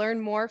to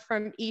learn more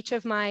from each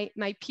of my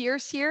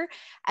peers here,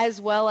 as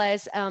well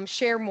as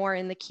share more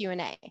in the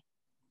Q&A.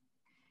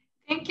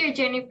 Thank you,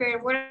 Jennifer.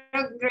 What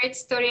a great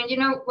story. And you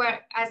know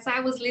what, as I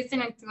was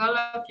listening to all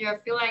of you, I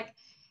feel like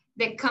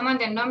the common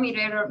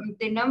denominator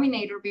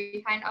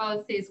behind all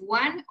of this,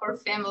 one, our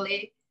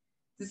family.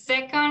 The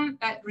second,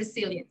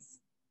 resilience.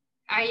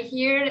 I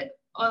hear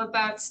all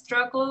about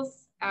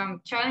struggles,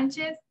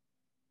 challenges,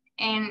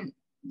 and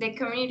the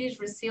community is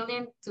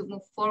resilient to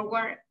move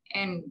forward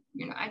and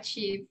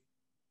achieve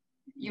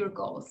your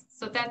goals.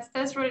 So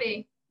that's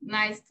really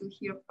nice to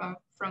hear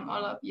from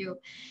all of you.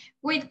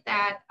 With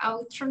that, I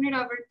will turn it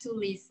over to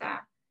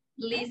Lisa.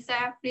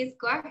 Lisa, please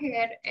go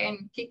ahead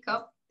and kick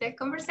off the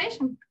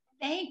conversation.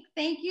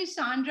 Thank you,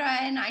 Sandra,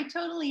 and I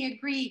totally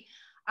agree.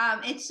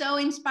 It's so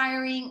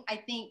inspiring, I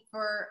think,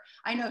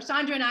 I know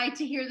Sandra and I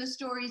to hear the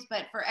stories,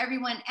 but for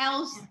everyone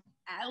else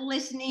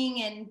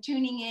listening and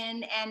tuning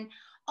in, and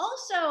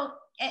also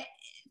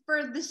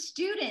for the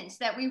students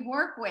that we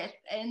work with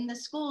in the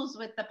schools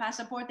with the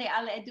Pasaporte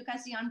a la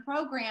Educación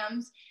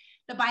programs,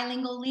 the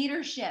bilingual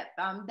leadership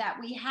that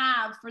we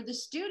have for the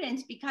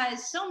students,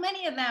 because so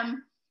many of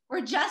them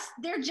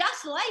they're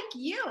just like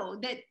you,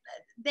 that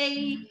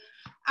they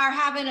are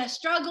having a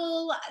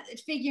struggle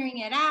figuring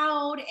it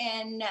out,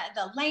 and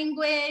the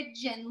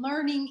language and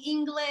learning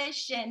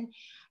English. And,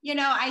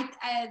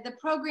 the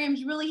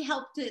programs really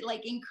help to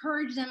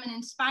encourage them and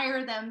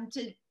inspire them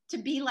to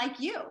be like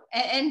you.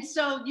 And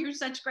so you're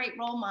such great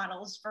role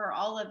models for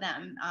all of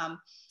them.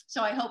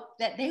 So I hope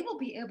that they will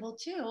be able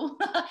to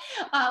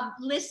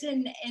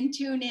listen and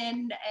tune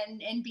in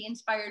and be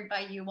inspired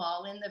by you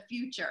all in the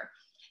future.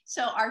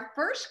 So our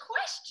first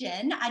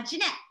question,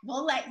 Jeanette,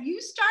 we'll let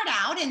you start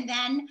out, and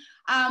then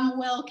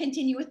we'll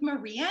continue with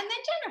Maria and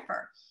then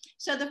Jennifer.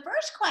 So the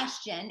first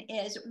question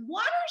is,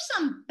 what are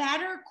some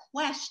better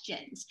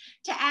questions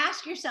to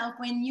ask yourself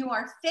when you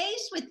are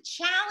faced with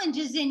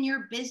challenges in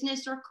your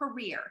business or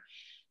career?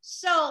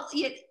 So,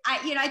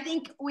 I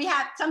think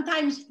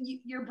sometimes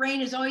your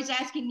brain is always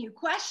asking you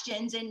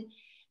questions, and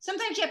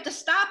sometimes you have to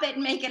stop it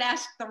and make it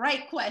ask the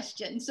right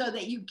question so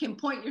that you can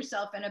point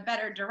yourself in a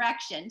better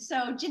direction.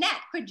 So Jeanette,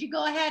 could you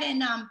go ahead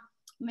and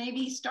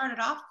maybe start it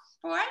off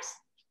for us?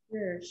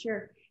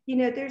 Sure.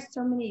 There's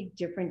so many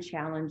different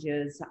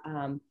challenges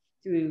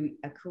through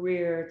a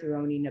career, through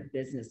owning a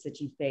business that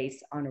you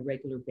face on a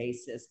regular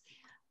basis.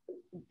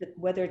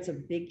 Whether it's a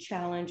big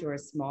challenge or a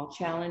small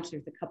challenge,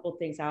 there's a couple of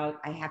things I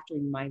have to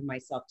remind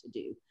myself to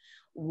do.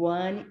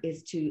 One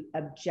is to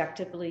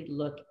objectively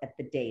look at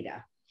the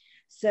data.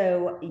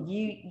 So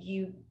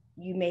you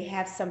may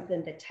have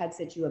something that tugs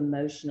at you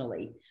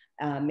emotionally,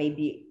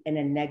 maybe in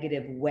a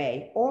negative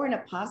way or in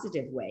a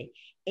positive way.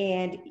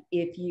 And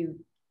if you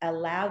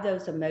allow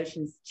those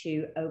emotions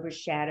to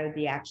overshadow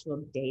the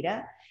actual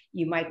data,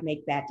 you might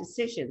make bad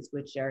decisions,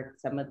 which are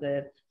some of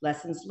the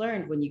lessons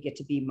learned when you get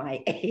to be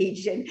my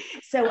age. And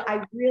so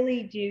I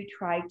really do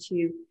try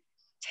to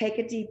take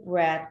a deep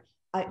breath,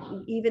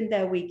 even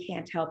though we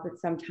can't help it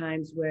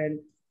sometimes when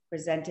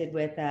presented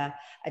with a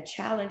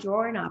challenge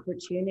or an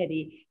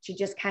opportunity, to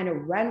just kind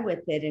of run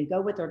with it and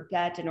go with our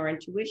gut and our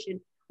intuition,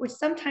 which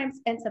sometimes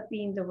ends up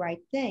being the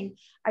right thing.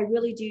 I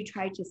really do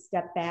try to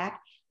step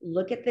back,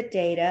 look at the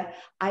data.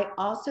 I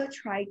also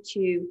try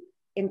to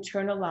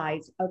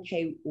internalize,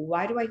 okay,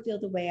 why do I feel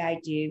the way I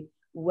do?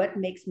 What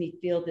makes me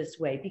feel this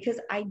way? Because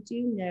I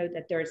do know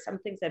that there are some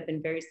things that have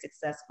been very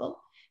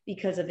successful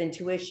because of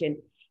intuition.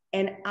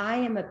 And I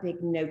am a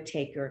big note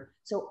taker.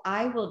 So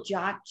I will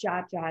jot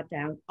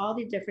down all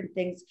the different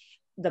things,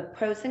 the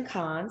pros and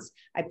cons.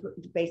 I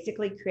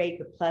basically create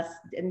the plus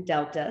and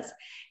deltas.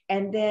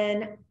 And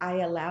then I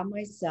allow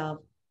myself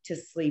to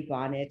sleep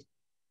on it.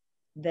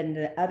 Then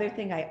the other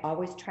thing I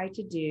always try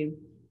to do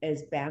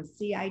is bounce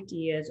the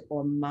ideas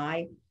or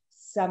my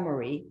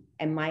summary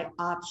and my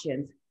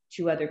options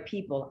to other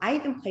people. I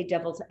even play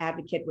devil's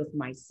advocate with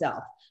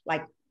myself.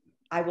 Like,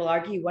 I will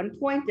argue one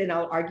point, then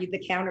I'll argue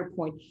the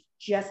counterpoint,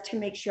 just to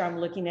make sure I'm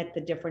looking at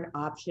the different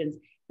options.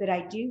 But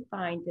I do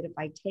find that if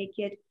I take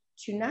it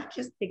to not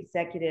just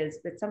executives,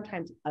 but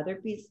sometimes other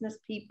business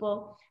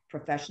people,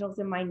 professionals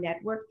in my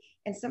network,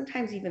 and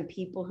sometimes even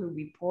people who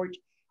report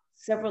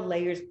several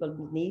layers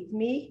beneath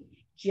me,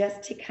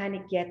 just to kind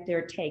of get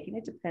their take. And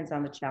it depends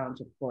on the challenge,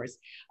 of course,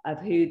 of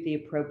who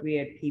the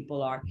appropriate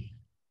people are.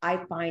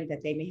 I find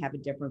that they may have a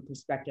different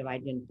perspective I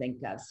didn't think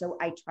of. So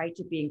I try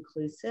to be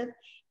inclusive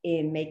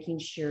in making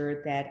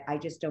sure that I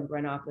just don't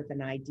run off with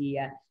an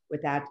idea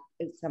without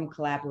some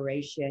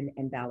collaboration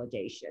and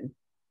validation.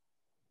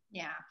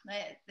 Yeah,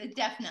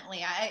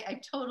 definitely. I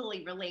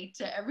totally relate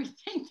to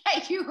everything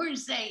that you were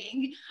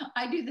saying.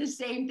 I do the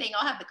same thing.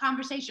 I'll have the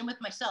conversation with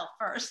myself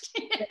first.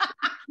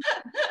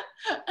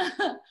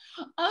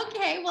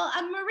 Okay, well,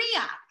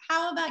 Maria,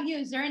 how about you?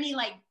 Is there any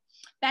like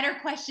better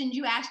questions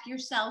you ask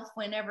yourself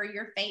whenever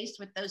you're faced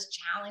with those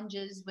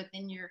challenges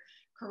within your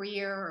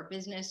career or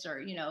business,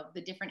 or, you know,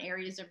 the different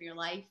areas of your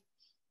life?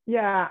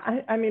 Yeah,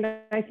 I mean,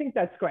 I think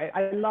that's great.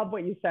 I love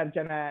what you said,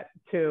 Jeanette,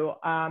 too.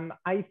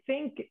 I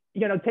think,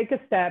 you know, take a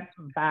step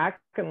back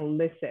and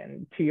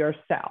listen to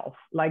yourself,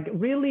 like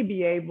really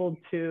be able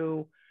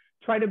to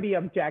try to be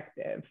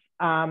objective.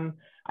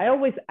 I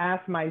always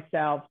ask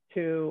myself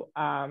to,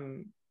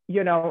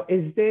 you know,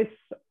 is this,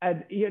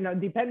 you know,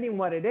 depending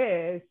what it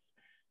is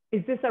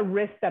this a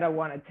risk that I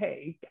want to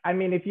take? I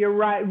mean, if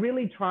you're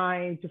really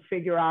trying to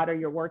figure out, or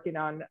you're working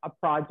on a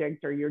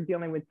project, or you're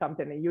dealing with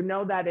something and you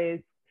know that is,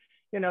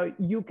 you know,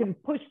 you can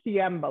push the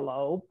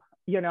envelope,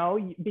 you know,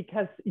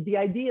 because the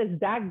idea is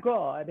that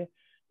good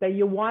that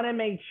you want to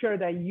make sure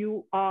that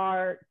you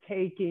are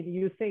taking,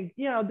 you think,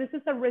 you know, this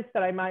is a risk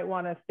that I might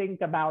want to think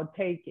about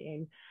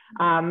taking.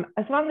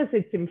 As long as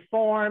it's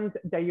informed,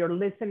 that you're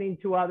listening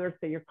to others,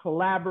 that you're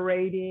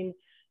collaborating,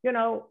 you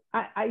know,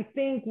 I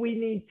think we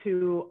need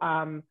to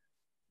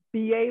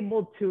be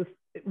able to,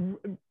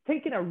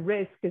 taking a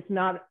risk is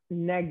not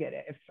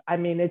negative. I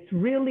mean, it's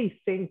really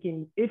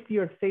thinking, if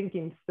you're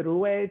thinking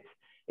through it,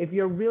 if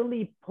you're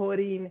really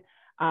putting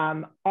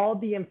all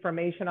the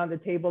information on the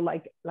table,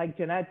 like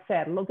Jeanette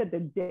said, look at the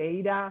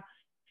data,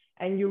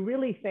 and you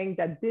really think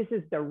that this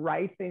is the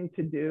right thing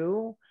to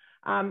do.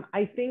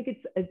 I think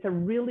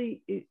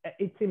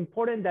it's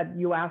important that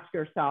you ask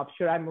yourself,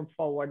 should I move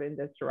forward in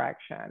this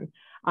direction?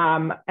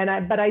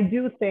 But I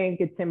do think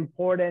it's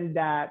important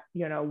that,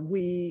 you know,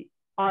 we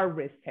are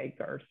risk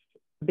takers,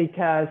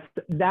 because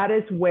that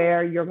is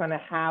where you're going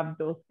to have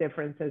those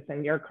differences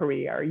in your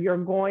career. You're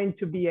going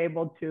to be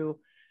able to,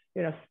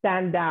 you know,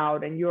 stand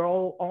out, and you're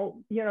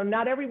all, you know,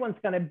 not everyone's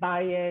going to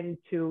buy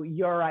into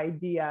your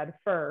idea at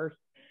first,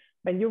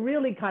 but you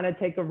really kind of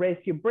take a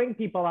risk. You bring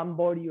people on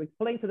board, you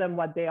explain to them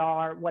what they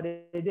are, what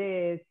it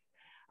is.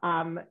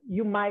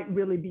 You might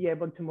really be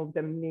able to move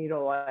the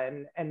needle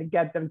and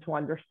get them to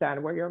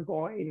understand where you're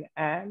going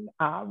and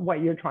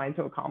what you're trying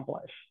to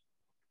accomplish.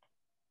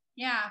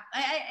 Yeah,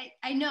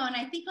 I know. And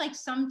I think like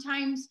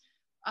sometimes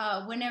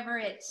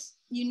whenever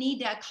you need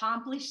to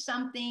accomplish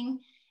something,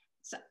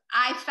 so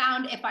I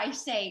found if I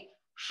say,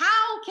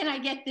 how can I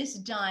get this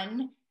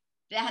done?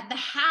 That the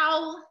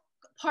how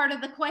part of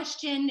the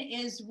question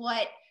is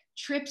what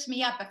trips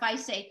me up. If I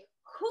say,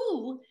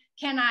 who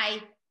can I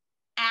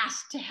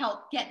ask to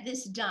help get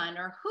this done?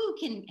 Or who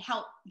can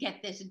help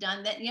get this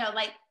done? That, you know,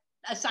 like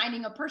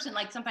assigning a person,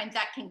 like sometimes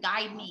that can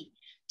guide me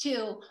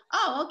to,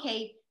 oh,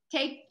 okay,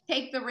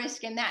 take the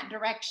risk in that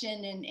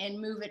direction and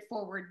move it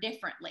forward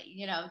differently.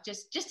 You know,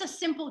 just a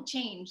simple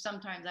change.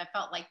 Sometimes I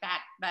felt like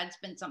that's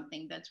been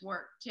something that's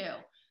worked too.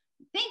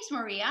 Thanks,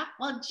 Maria.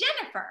 Well,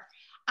 Jennifer,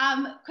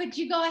 could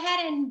you go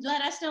ahead and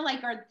let us know,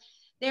 like, are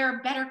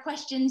there better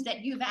questions that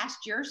you've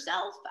asked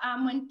yourself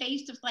when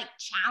faced with like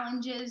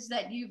challenges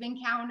that you've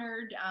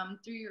encountered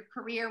through your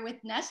career with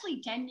Nestle?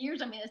 10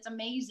 years. I mean, it's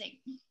amazing.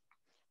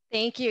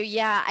 Thank you.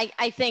 Yeah,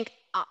 I think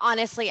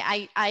honestly,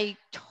 I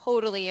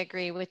totally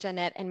agree with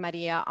Jeanette and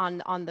Maria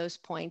on those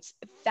points.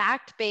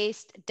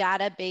 Fact-based,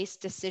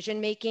 data-based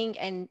decision-making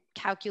and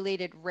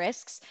calculated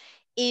risks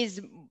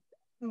is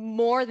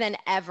more than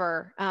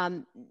ever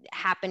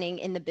happening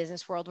in the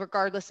business world,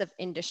 regardless of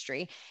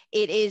industry.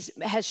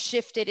 Has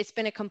shifted. It's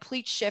been a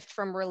complete shift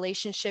from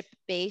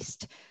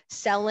relationship-based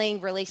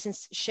selling,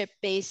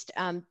 relationship-based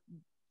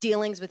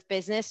dealings with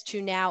business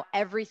to now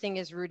everything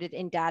is rooted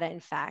in data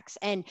and facts.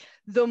 And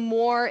the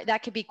more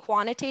that could be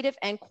quantitative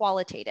and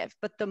qualitative,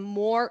 but the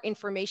more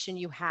information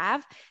you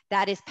have,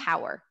 that is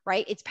power,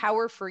 right? It's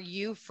power for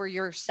you, for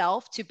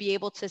yourself to be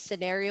able to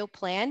scenario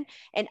plan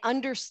and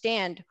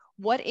understand,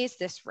 what is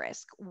this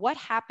risk? What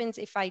happens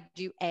if I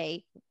do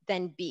A,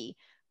 then B?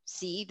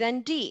 C,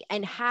 then D,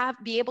 and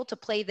be able to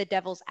play the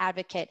devil's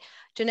advocate.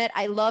 Jeanette,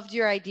 I loved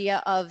your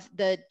idea of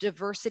the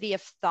diversity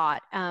of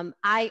thought.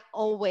 I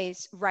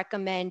always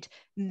recommend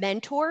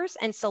mentors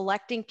and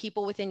selecting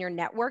people within your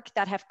network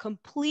that have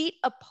complete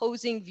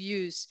opposing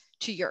views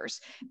to yours.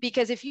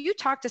 Because if you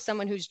talk to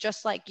someone who's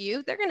just like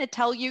you, they're going to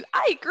tell you,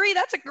 I agree,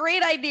 that's a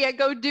great idea,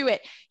 go do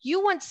it.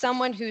 You want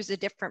someone who's a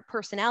different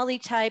personality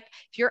type.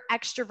 If you're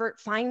extrovert,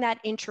 find that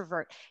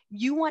introvert.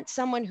 You want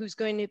someone who's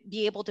going to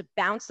be able to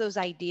bounce those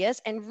ideas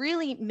and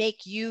really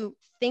make you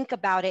think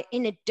about it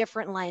in a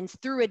different lens,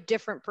 through a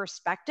different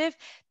perspective.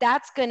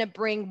 That's going to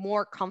bring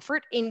more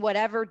comfort in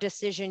whatever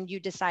decision you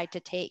decide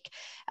to take.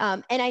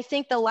 And I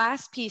think the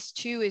last piece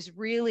too is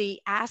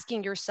really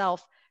asking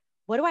yourself,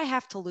 what do I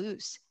have to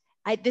lose?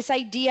 This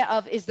idea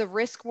of, is the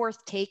risk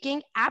worth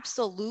taking?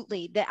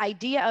 Absolutely. The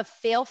idea of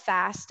fail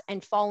fast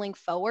and falling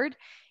forward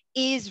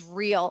is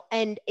real.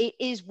 And it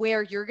is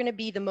where you're going to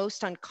be the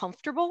most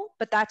uncomfortable,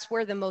 but that's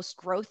where the most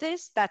growth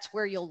is. That's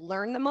where you'll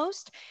learn the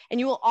most. And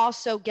you will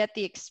also get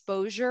the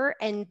exposure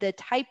and the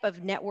type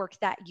of network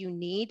that you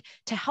need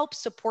to help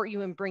support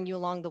you and bring you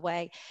along the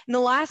way. And the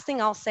last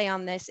thing I'll say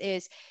on this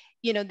is,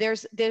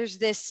 there's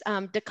this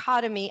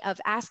dichotomy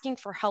of asking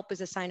for help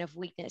as a sign of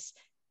weakness.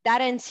 That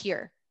ends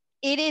here.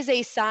 It is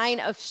a sign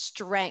of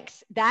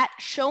strength, that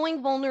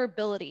showing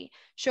vulnerability,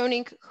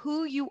 showing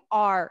who you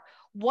are,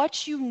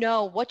 what you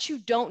know, what you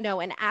don't know,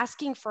 and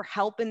asking for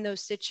help in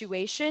those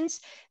situations,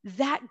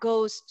 that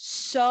goes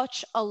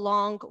such a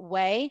long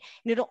way.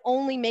 And it'll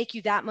only make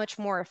you that much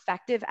more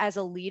effective as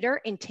a leader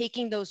in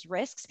taking those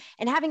risks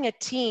and having a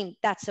team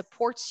that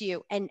supports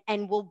you and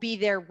will be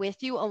there with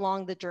you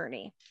along the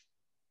journey.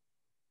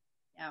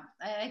 Yeah,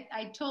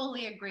 I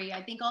totally agree.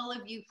 I think all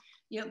of you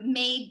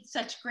made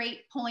such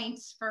great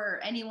points for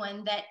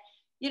anyone that,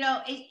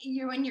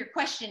 when you're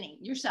questioning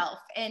yourself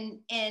and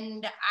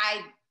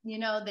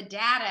the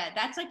data,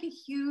 that's like a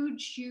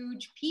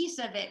huge piece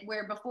of it,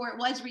 where before it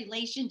was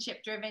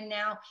relationship driven,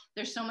 now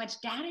there's so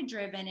much data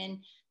driven, and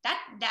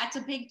that's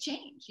a big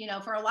change,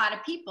 for a lot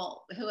of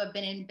people who have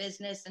been in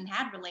business and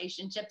had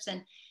relationships,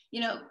 and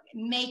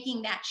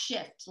making that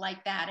shift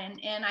like that.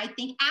 And I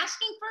think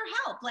asking for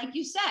help, like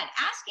you said,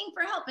 asking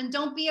for help, and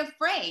don't be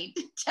afraid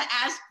to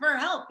ask for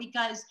help,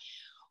 because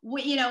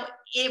we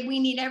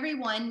need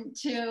everyone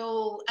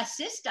to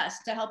assist us,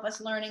 to help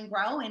us learn and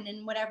grow, and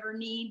in whatever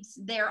needs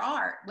there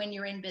are when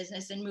you're in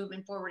business and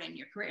moving forward in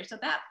your career. So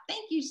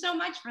thank you so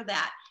much for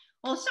that.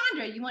 Well,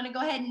 Sandra, you want to go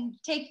ahead and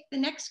take the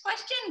next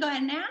question? Go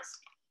ahead and ask.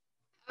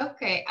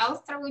 Okay,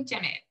 I'll start with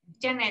Janet.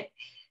 Janet,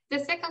 the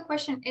second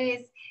question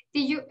is,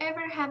 did you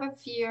ever have a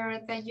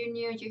fear that you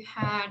knew you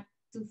had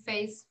to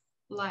face,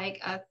 like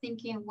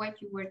thinking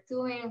what you were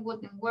doing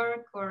wouldn't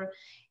work, or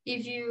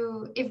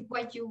if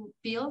what you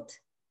built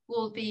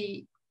will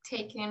be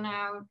taken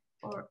out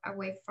or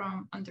away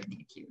from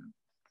underneath you?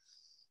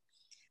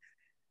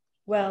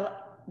 Well,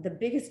 the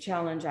biggest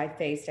challenge I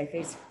faced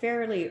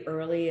fairly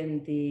early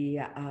in the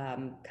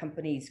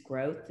company's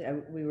growth.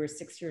 We were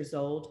 6 years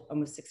old,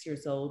 almost 6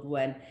 years old,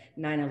 when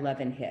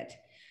 9/11 hit.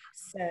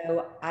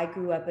 So I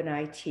grew up in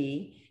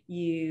IT.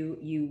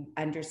 You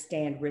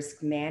understand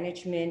risk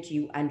management,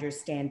 you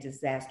understand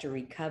disaster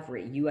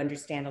recovery, you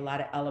understand a lot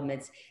of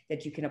elements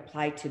that you can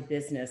apply to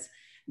business.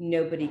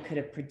 Nobody could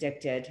have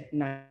predicted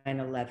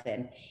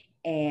 9/11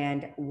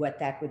 and what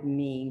that would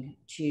mean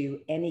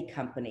to any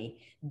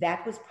company.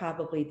 That was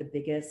probably the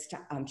biggest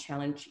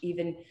challenge,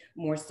 even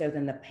more so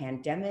than the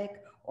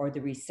pandemic or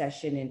the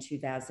recession in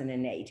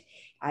 2008.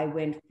 I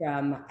went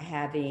from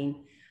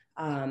having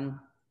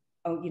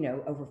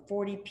over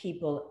 40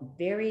 people,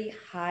 very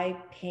high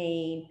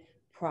paying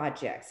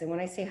projects. And when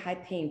I say high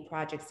paying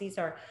projects, these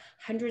are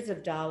hundreds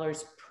of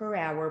dollars per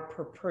hour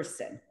per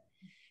person,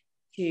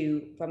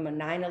 from a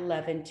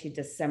 9/11 to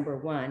December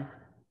 1,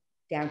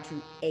 down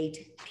to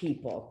 8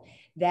 people.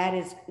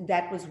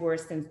 That was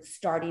worse than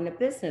starting a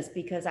business,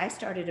 because I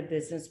started a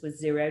business with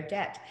zero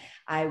debt.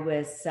 I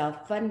was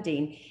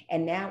self-funding,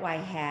 and now I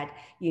had,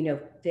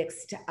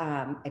 fixed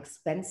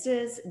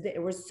expenses.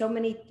 There were so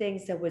many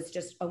things that was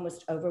just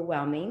almost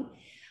overwhelming.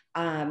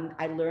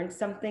 I learned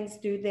some things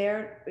through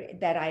there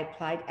that I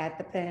applied at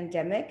the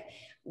pandemic.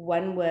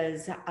 One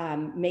was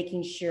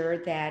making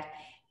sure that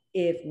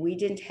if we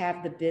didn't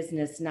have the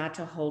business, not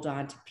to hold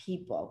on to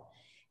people.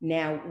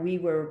 Now, we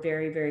were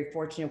very, very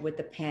fortunate with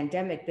the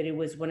pandemic, but it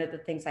was one of the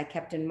things I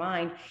kept in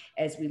mind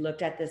as we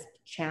looked at this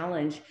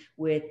challenge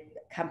with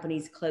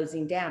companies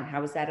closing down.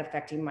 How is that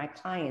affecting my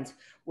clients?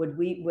 Would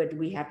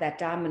we have that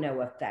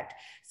domino effect?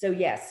 So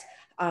yes,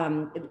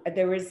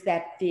 there is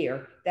that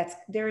fear.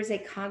 There is a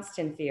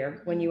constant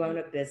fear when you own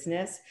a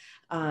business.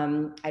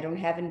 I don't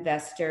have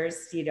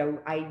investors. You know,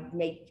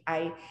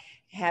 I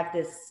have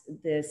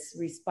this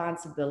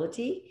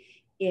responsibility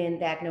in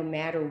that no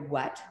matter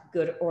what,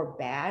 good or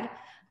bad,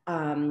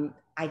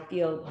 I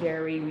feel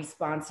very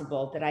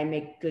responsible that I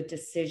make good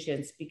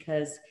decisions,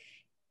 because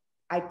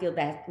I feel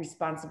that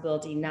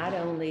responsibility not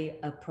only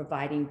of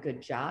providing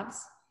good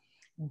jobs,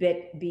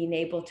 but being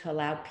able to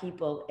allow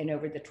people in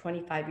over the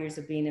 25 years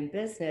of being in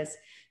business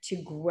to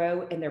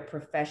grow in their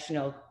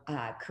professional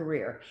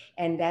career.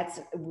 And that's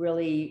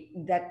really,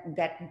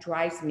 that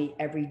drives me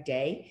every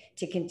day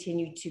to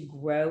continue to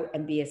grow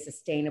and be a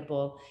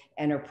sustainable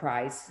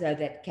enterprise so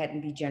that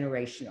can be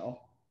generational.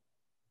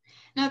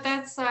 No,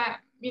 that's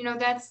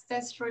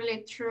that's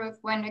really true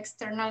when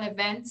external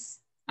events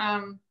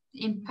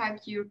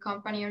impact your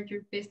company or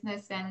your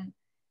business. And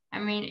I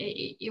mean,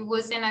 it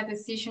wasn't a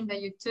decision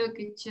that you took.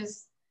 It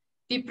just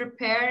be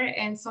prepared,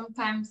 and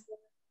sometimes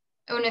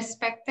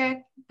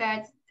unexpected,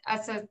 that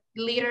as a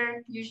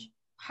leader you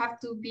have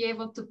to be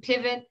able to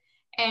pivot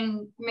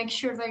and make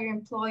sure that your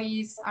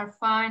employees are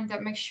fine,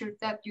 that make sure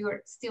that you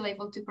are still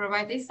able to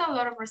provide. It's a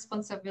lot of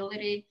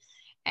responsibility,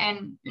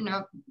 and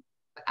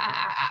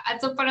at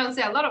some point I would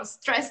say a lot of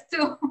stress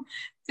too,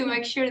 to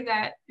make sure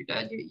that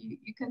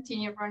you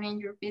continue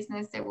running your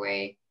business the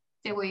way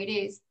it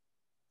is.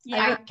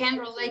 Yeah, I can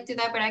relate to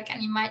that, but I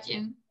can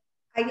imagine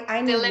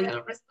I the level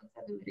of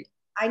responsibility.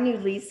 I knew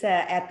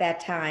Lisa at that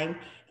time,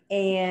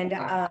 and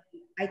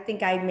I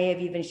think I may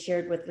have even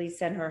shared with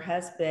Lisa and her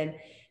husband.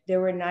 There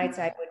were nights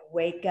I would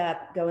wake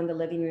up, go in the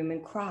living room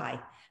and cry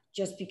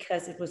just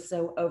because it was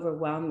so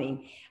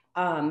overwhelming.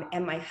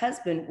 And my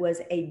husband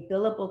was a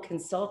billable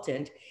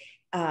consultant,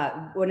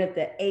 one of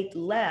the 8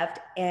 left,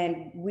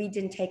 and we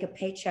didn't take a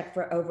paycheck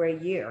for over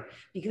a year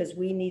because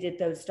we needed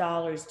those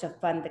dollars to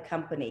fund the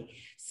company.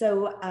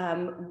 So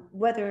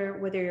whether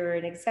you're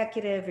an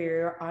executive or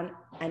you're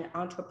an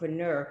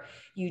entrepreneur,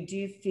 you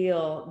do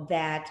feel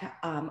that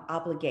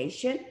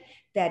obligation,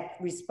 that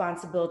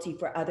responsibility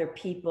for other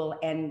people,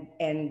 and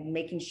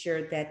making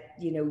sure that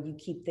you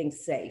keep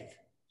things safe.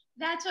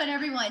 That's what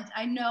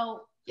I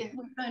know.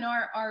 In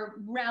our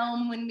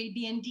realm, when we'd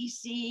be in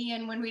DC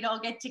and when we'd all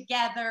get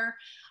together,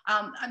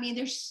 I mean,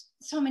 there's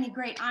so many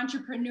great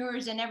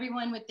entrepreneurs, and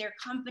everyone with their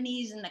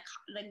companies and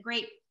the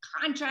great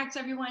contracts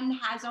everyone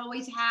has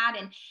always had.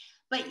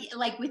 But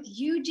like with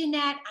you,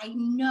 Jeanette, I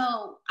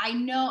know,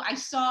 I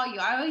saw you,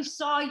 I always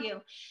saw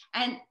you.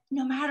 And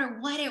no matter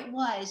what it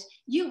was,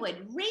 you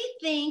would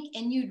rethink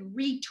and you'd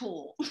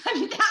retool. I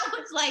mean, that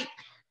was like,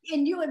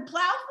 and you would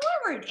plow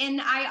forward.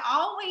 And I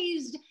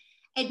always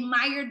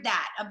admired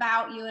that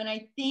about you. And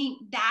I think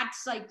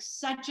that's like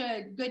such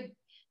a good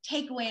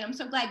takeaway. And I'm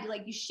so glad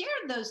you shared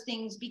those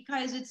things,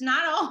 because it's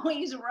not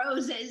always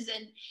roses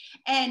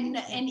and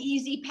an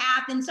easy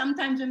path. And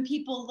sometimes when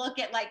people look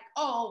at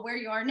oh, where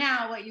you are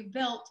now, what you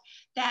built,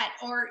 that,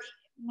 or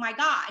my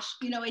gosh,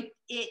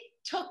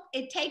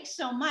 it takes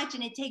so much,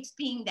 and it takes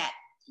being that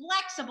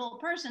flexible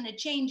person to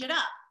change it up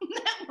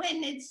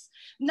when it's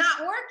not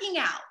working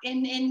out,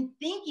 and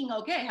thinking,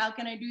 okay, how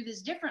can I do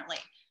this differently?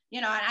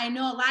 I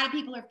know a lot of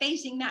people are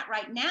facing that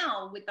right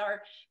now with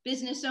our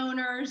business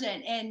owners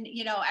and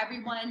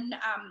everyone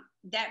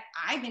that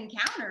I've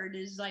encountered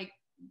is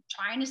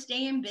trying to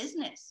stay in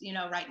business,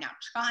 right now,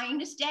 trying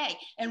to stay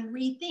and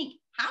rethink,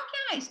 how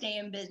can I stay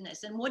in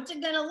business and what's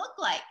it going to look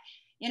like?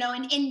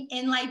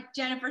 And like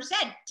Jennifer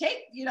said,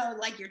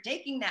 you're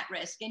taking that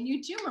risk, and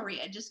you too,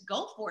 Maria, just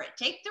go for it.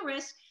 Take the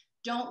risk.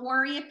 Don't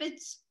worry if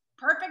it's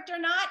perfect or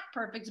not.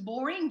 Perfect's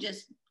boring.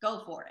 Just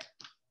go for it.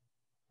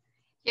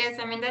 Yes,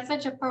 I mean, that's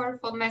such a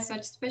powerful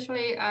message,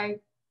 especially I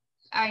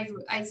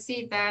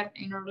see that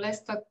in our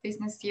Let's Talk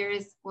Business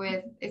series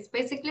it's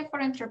basically for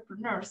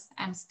entrepreneurs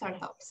and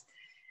startups.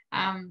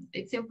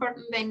 It's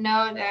important they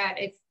know that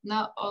it's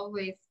not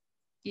always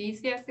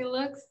easy as it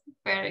looks,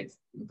 but it's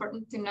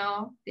important to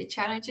know the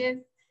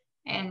challenges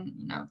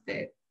and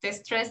the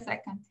stress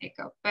that can take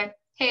up. But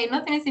hey,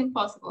 nothing is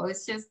impossible.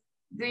 It's just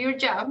do your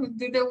job,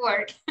 do the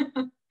work.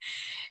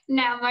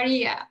 Now,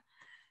 Maria,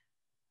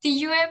 did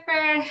you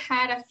ever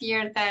had a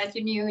fear that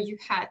you knew you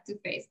had to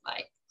face,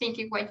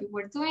 thinking what you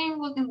were doing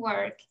wouldn't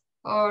work,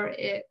 or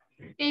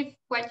if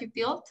what you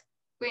built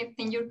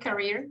within your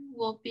career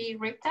will be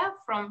ripped out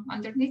from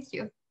underneath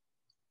you?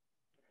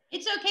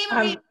 It's okay,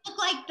 Maria. You look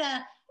like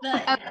the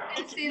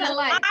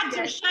odds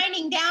are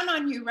shining down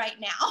on you right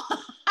now.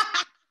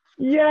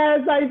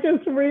 Yes, I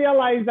just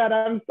realized that.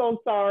 I'm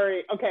so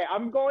sorry. Okay,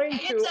 I'm going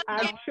to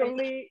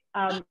actually,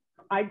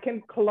 I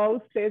can close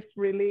this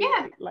really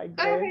like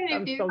this.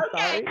 I'm so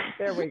sorry.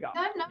 There we go.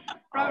 No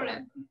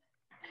problem.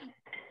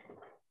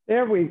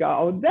 There we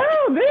go.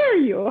 No, there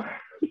you are.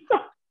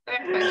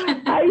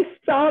 I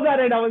saw that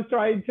and I was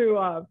trying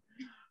to.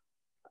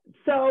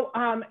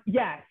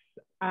 Yes,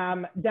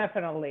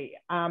 Definitely.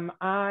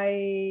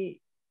 I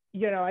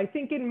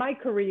think in my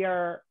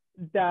career,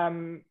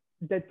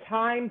 the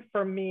time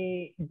for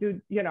me,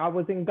 I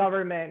was in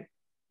government,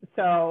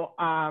 so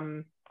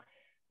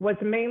was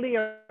mainly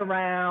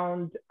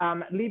around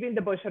leaving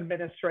the Bush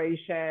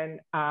administration.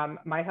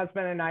 My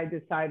husband and I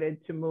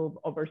decided to move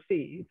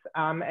overseas,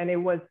 and it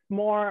was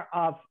more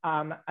of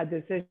a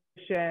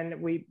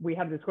decision. We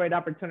had this great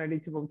opportunity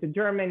to move to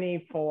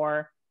Germany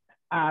for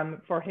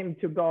him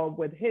to go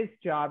with his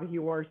job. He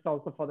works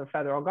also for the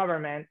federal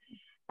government.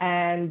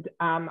 And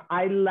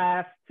I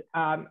left,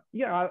 a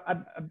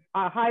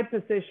high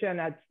position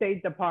at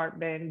State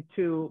Department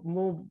to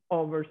move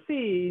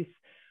overseas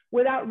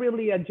without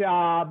really a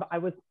job. I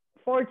was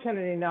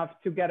fortunate enough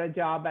to get a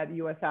job at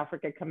U.S.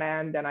 Africa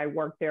Command, and I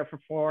worked there for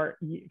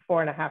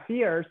 4.5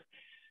 years.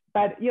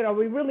 But, we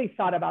really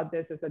thought about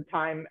this as a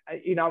time,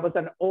 I was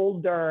an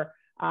older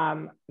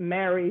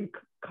married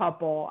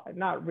couple,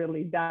 not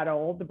really that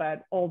old,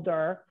 but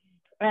older.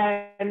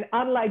 And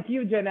unlike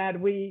you, Jeanette,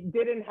 we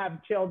didn't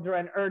have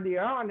children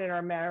earlier on in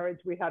our marriage.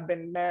 We had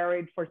been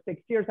married for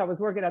 6 years. I was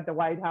working at the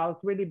White House,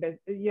 really,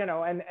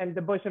 and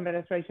the Bush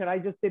administration. I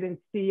just didn't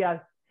see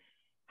us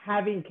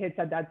having kids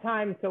at that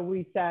time. So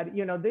we said,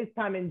 this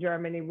time in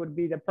Germany would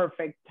be the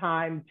perfect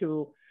time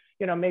to,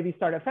 maybe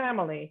start a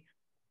family.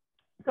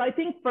 So I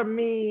think for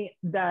me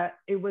that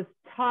it was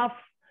tough.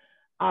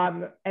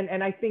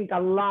 And I think a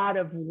lot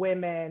of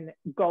women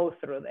go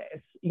through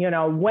this,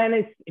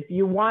 if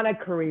you want a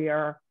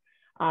career,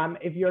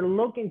 if you're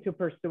looking to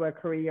pursue a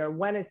career,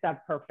 when is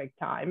that perfect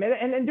time?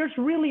 And there's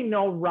really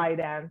no right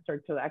answer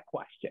to that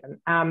question.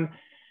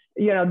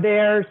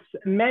 There's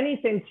many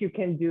things you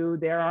can do.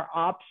 There are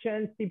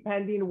options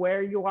depending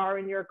where you are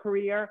in your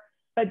career,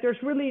 but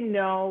there's really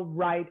no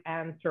right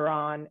answer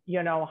on,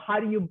 how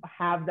do you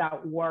have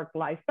that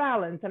work-life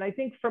balance? And I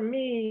think for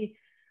me,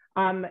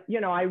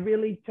 I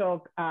really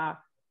took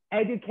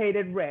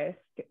educated risk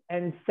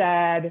and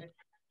said,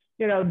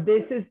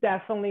 this is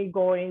definitely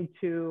going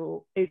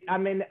to,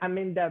 I'm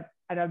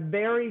at a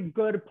very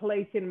good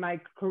place in my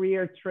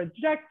career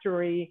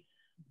trajectory,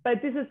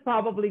 but this is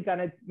probably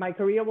my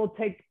career will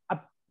take a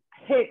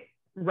hit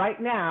right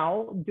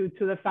now due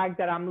to the fact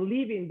that I'm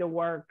leaving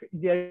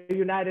the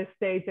United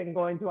States and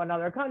going to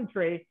another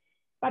country.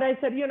 But I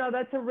said,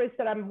 that's a risk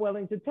that I'm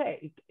willing to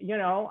take.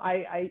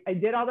 I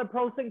did all the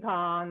pros and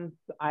cons.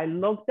 I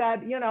looked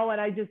at, and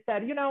I just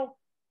said,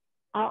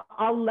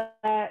 I'll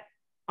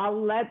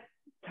let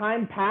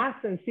time pass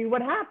and see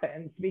what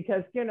happens,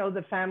 because,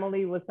 the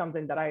family was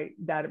something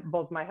that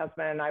both my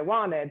husband and I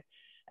wanted.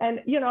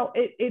 And,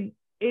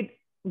 it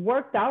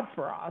worked out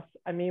for us.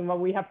 I mean, when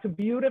we have two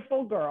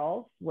beautiful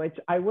girls, which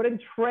I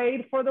wouldn't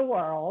trade for the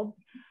world.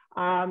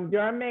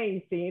 They're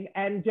amazing.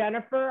 And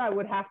Jennifer, I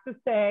would have to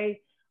say,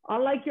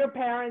 unlike your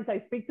parents,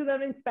 I speak to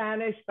them in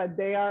Spanish, but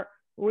they are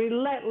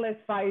relentless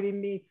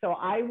fighting me. So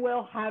I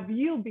will have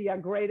you be a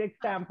great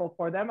example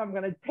for them. I'm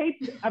going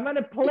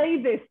to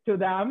play this to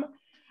them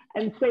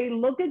and say,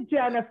 look at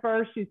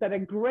Jennifer. She's at a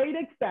great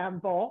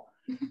example.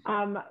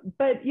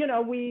 But,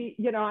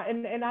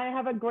 and I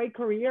have a great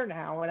career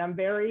now, and I'm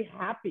very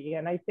happy.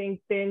 And I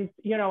think things,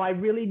 I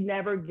really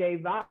never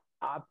gave up.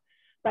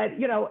 But,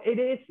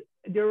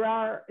 there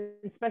are,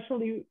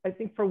 especially I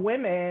think for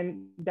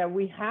women, that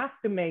we have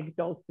to make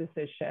those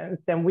decisions,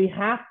 and we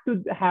have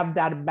to have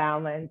that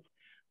balance.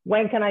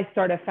 When can I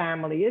start a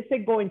family? Is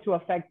it going to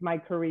affect my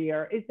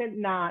career? Is it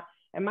not?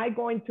 Am I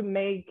going to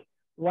make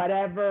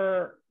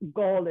whatever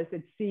goal is?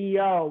 It's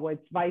CEO,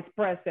 it's vice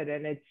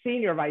president, it's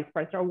senior vice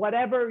president, or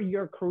whatever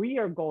your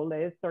career goal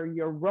is or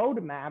your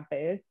roadmap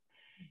is,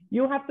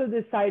 you have to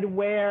decide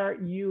where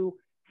you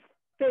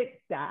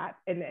fit that.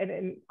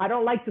 And I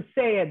don't like to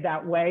say it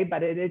that way,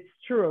 but it's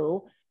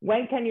true.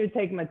 When can you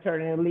take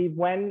maternity leave?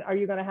 When are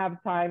you going to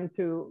have time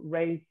to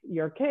raise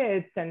your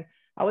kids? And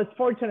I was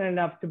fortunate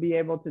enough to be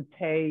able to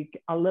take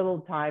a little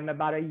time,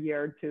 about a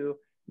year, to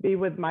be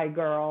with my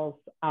girls.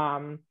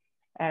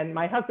 And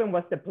my husband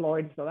was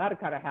deployed, so that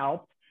kind of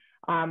helped.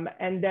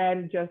 And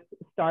then just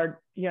start,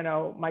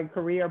 my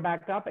career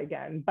back up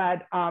again.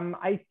 But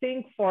I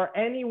think for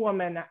any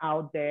woman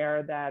out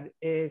there that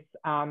is,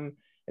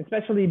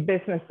 especially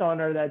business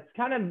owner, that's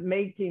kind of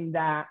making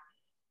that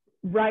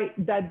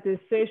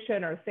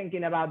decision or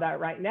thinking about that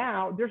right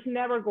now, there's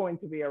never going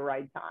to be a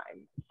right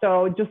time.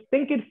 So just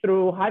think it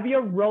through, have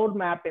your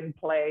roadmap in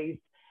place.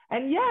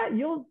 And yeah,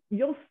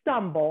 you'll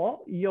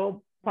stumble,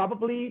 you'll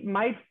probably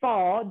might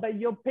fall, but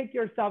you'll pick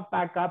yourself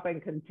back up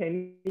and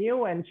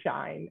continue and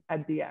shine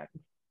at the end.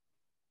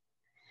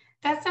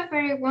 That's a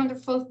very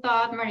wonderful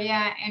thought,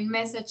 Maria, and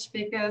message,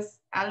 because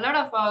a lot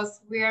of us,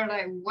 we are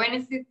like, when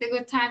is it the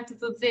good time to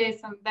do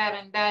this and that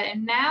and that?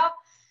 And now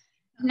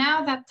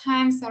that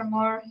times are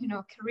more,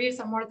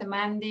 careers are more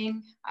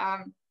demanding.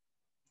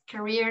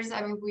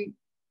 We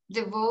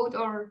devote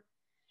our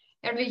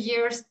early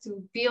years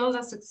to build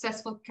a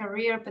successful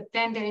career, but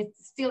then there is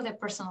still the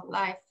personal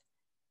life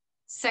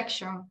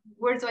section.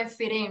 Where do I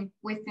fit in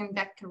within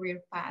that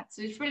career path?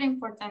 So it's really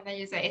important that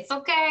you say it's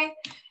okay,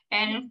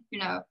 and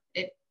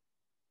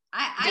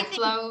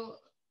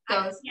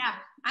goes. Yeah,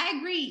 I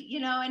agree. You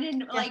know, and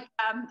then like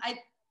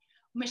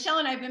Michelle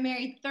and I have been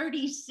married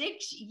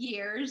 36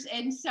 years,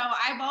 and so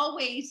I've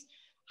always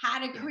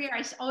had a career.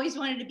 I always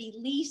wanted to be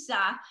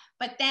Lisa,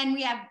 but then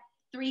we have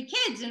 3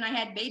 kids, and I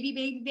had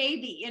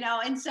baby, you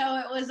know, and so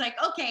it was like,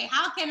 okay,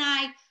 how can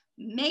I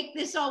make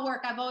this all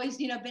work? I've always,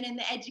 you know, been in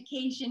the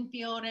education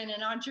field and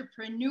an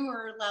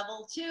entrepreneur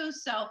level too,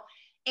 so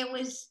it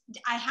was,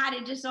 I had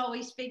to just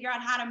always figure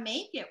out how to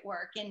make it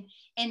work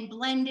and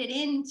blend it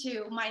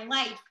into my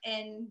life.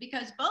 And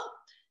because both,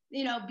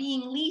 you know,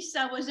 being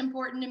Lisa was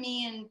important to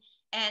me,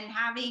 and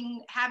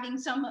having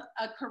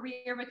a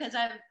career, because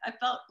I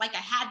felt like I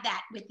had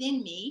that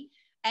within me.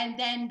 And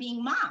then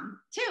being mom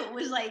too, it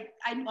was like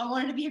I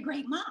wanted to be a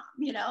great mom,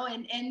 you know,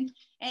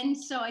 and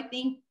so I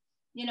think,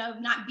 you know,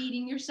 not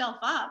beating yourself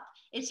up,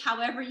 it's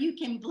however you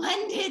can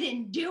blend it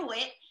and do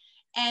it,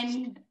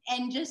 and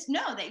just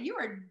know that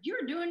you're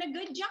doing a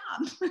good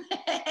job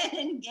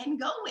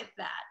and go with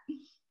that.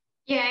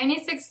 Yeah, and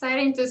it's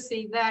exciting to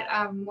see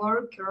that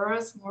more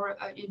girls, more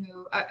you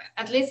know,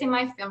 at least in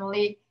my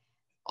family,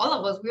 all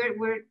of us,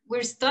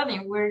 we're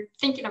studying, we're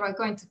thinking about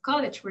going to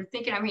college. We're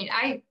thinking, I mean,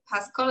 I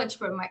passed college,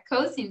 for my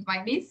cousins,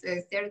 my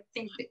nieces, they're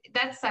thinking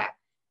that's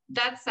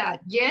a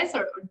yes,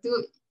 or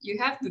do you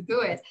have to do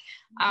it.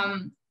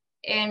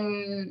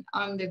 And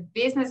on the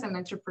business and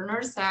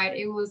entrepreneur side,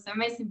 it was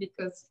amazing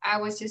because I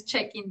was just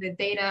checking the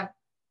data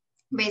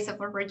base of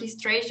our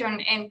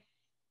registration, and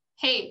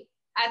hey,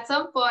 at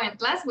some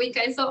point last week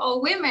I saw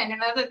all women,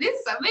 and I thought this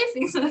is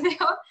amazing. So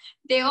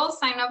they all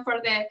sign up for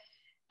the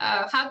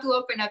how to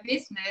open a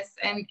business,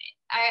 and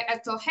I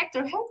told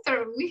Hector,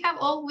 we have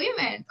all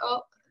women.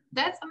 Oh,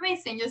 that's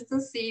amazing, just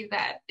to see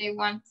that they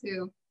want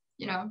to,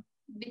 you know,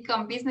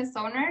 become business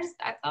owners.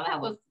 I thought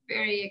that was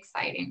very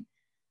exciting.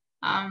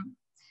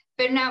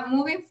 But now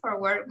moving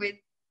forward with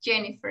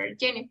Jennifer,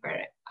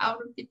 I'll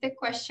repeat the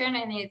question,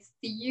 and it's,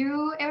 do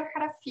you ever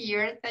had a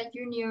fear that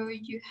you knew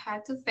you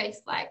had to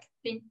face, like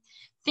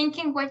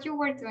thinking what you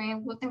were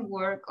doing wouldn't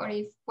work, or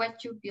if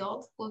what you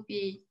built would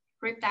be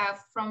ripped out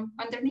from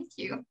underneath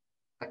you?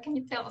 What can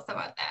you tell us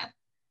about that?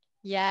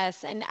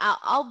 Yes, and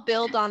I'll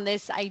build on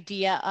this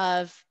idea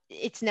of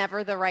it's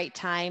never the right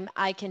time.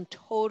 I can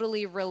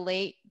totally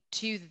relate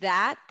to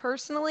that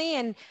personally,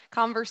 and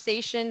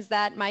conversations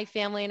that my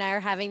family and I are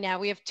having now.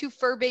 We have 2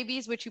 fur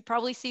babies, which you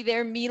probably see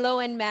there. Milo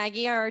and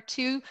Maggie are our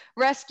 2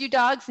 rescue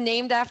dogs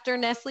named after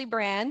Nestle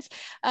brands.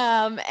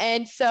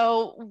 And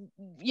so,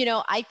 you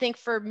know, I think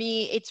for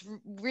me, it's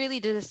really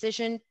the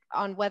decision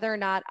on whether or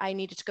not I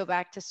needed to go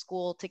back to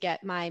school to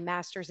get my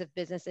master's of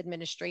business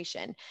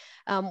administration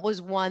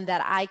was one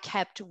that I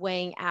kept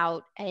weighing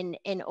out, and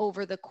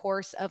over the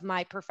course of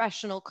my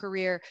professional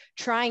career,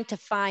 trying to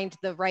find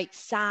the right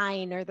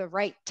sign or the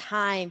right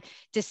time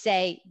to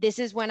say, this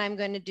is when I'm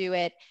going to do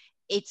it.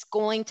 It's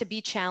going to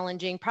be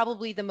challenging,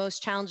 probably the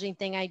most challenging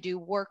thing I do,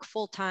 work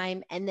full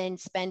time and then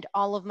spend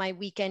all of my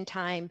weekend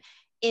time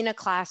in a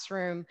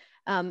classroom,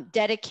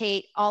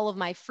 dedicate all of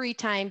my free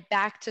time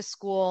back to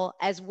school,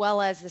 as well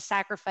as the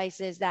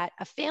sacrifices that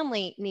a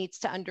family needs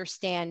to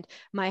understand,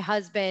 my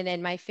husband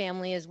and my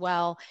family as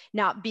well,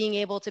 not being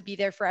able to be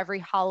there for every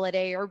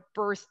holiday or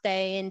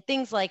birthday and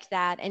things like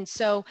that. And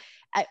so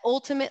I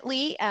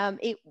ultimately,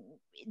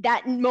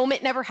 that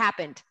moment never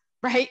happened,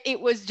 right?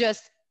 It was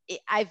just,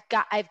 I've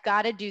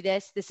got to do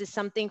this. This is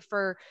something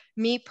for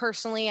me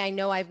personally. I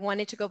know I've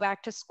wanted to go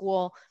back to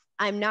school.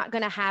 I'm not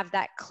going to have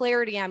that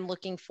clarity I'm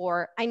looking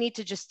for. I need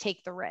to just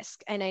take the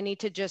risk, and I need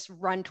to just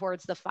run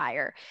towards the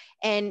fire.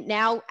 And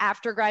now,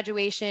 after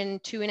graduation,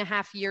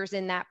 2.5 years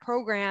in that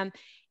program,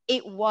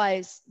 it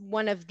was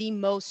one of the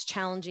most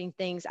challenging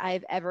things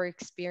I've ever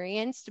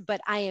experienced,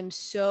 but I am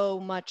so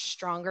much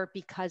stronger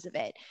because of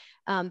it.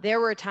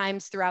 There were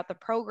times throughout the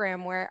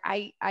program where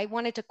I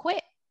wanted to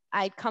quit.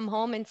 I'd come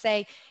home and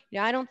say, you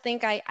know, I don't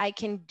think I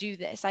can do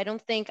this. I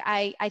think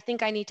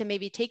I need to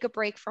maybe take a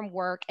break from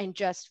work and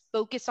just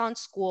focus on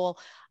school.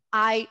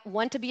 I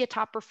want to be a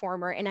top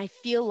performer, and I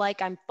feel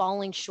like I'm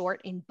falling short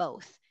in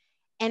both.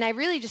 And I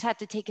really just had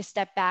to take a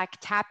step back,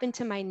 tap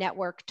into my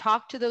network,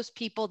 talk to those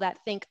people that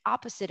think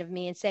opposite of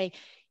me, and say,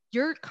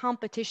 your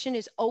competition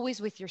is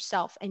always with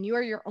yourself, and you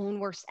are your own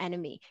worst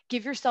enemy.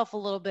 Give yourself a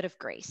little bit of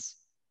grace.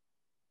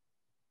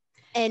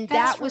 And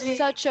that was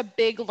such a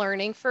big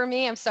learning for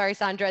me. I'm sorry,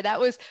 Sandra, that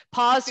was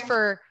pause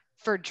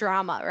for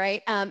drama,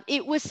 right?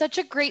 It was such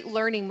a great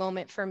learning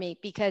moment for me,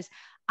 because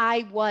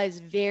I was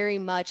very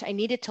much, I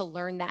needed to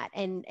learn that.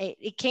 And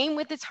it came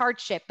with its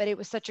hardship, but it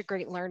was such a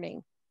great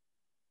learning.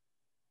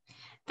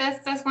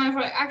 That's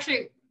wonderful.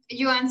 Actually,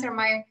 you answered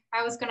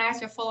I was going to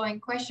ask you a following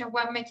question.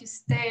 What made you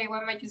stay?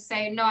 What made you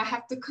say, no, I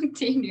have to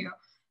continue?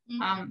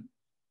 Mm-hmm.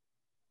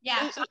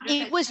 Yeah,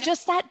 it was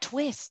just that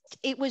twist.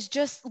 It was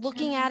just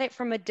looking at it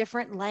from a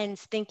different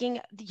lens, thinking,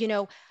 you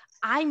know,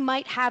 I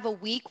might have a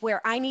week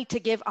where I need to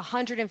give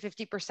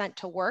 150%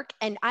 to work,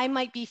 and I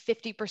might be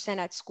 50%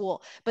 at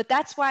school. But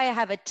that's why I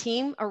have a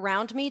team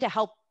around me to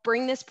help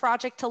bring this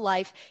project to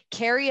life,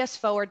 carry us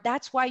forward.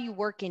 That's why you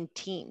work in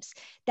teams.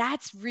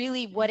 That's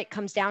really what it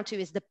comes down to,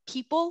 is the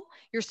people,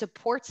 your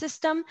support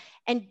system,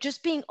 and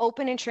just being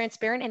open and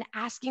transparent and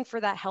asking for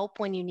that help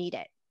when you need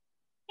it.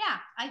 Yeah,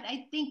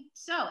 I think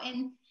so.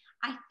 And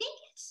I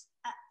think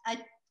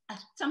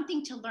it's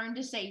something to learn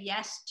to say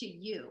yes to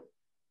you.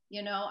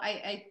 You know,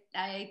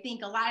 I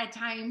think a lot of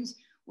times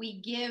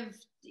we give,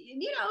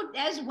 you know,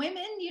 as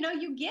women, you know,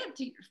 you give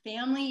to your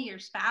family, your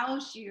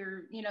spouse,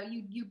 you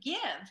give.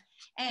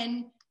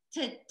 And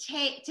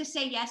to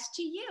say yes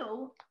to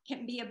you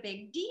can be a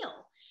big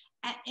deal.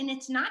 And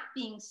it's not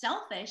being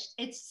selfish,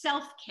 it's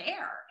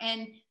self-care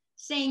and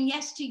saying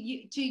yes to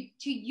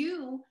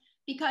you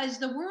because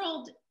the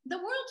world's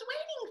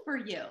waiting for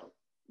you.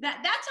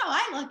 That's how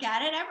I look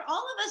at it.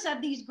 All of us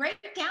have these great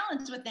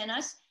talents within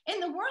us,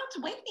 and the world's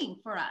waiting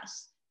for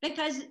us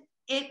because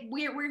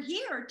we're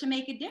here to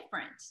make a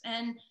difference.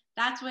 And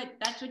that's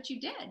what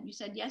you did. You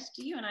said yes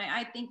to you, and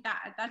I think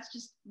that's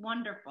just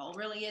wonderful.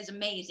 Really is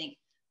amazing,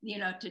 you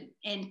know.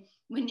 And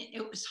when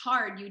it was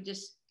hard, you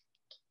just,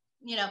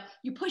 you know,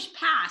 you push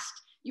past.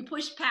 Yeah.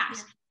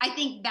 I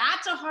think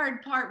that's a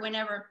hard part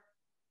whenever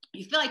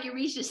you feel like you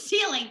reach the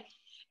ceiling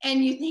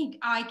and you think,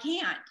 oh, I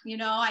can't, you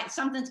know,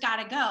 something's got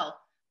to go.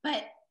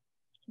 But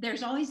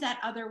there's always that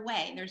other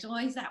way. There's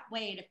always that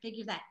way to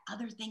figure that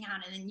other thing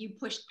out, and then you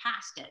push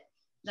past it.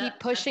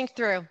 Keep pushing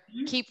through.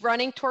 Mm-hmm. Keep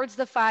running towards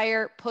the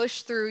fire.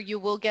 Push through. You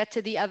will get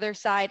to the other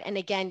side. And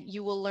again,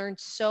 you will learn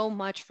so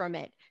much from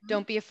it. Mm-hmm.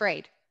 Don't be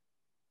afraid.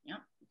 Yeah,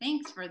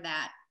 thanks for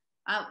that.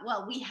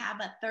 Well, we have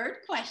a third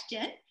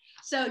question.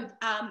 So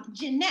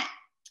Jeanette,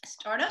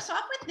 start us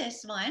off with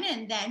this one,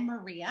 and then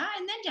Maria,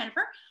 and then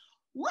Jennifer.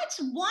 What's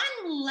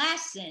one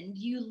lesson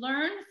you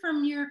learned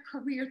from your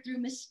career through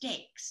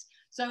mistakes?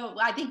 So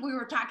I think we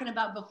were talking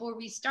about before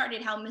we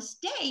started how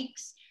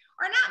mistakes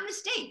are not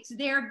mistakes.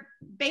 They're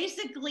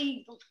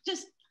basically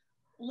just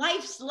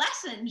life's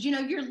lessons. You know,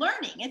 you're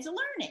learning. It's a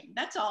learning.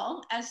 That's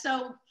all.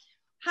 So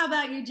how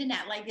about you,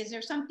 Jeanette? Like, is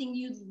there something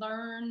you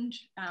learned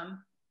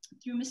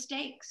through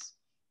mistakes?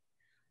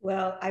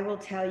 Well, I will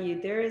tell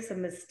you, there is a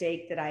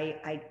mistake that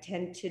I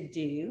tend to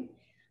do.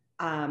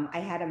 I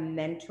had a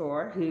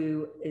mentor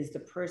who is the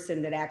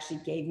person that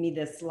actually gave me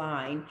this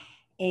line,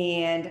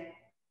 and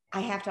I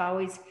have to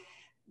always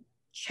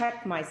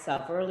check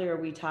myself. Earlier,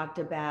 we talked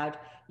about,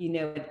 you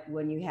know,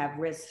 when you have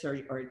risks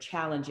or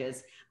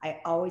challenges, I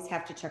always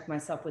have to check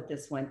myself with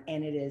this one,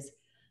 and it is,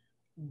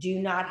 do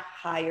not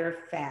hire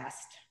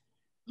fast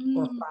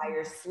or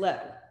fire slow.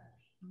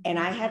 And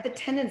I have the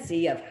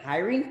tendency of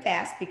hiring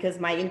fast because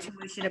my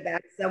intuition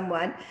about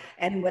someone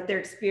and what their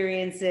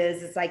experience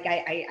is, it's like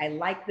I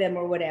like them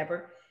or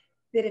whatever.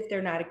 But if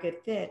they're not a good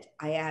fit,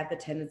 I have the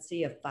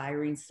tendency of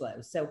firing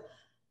slow. So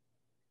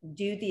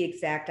do the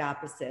exact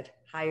opposite.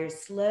 Hire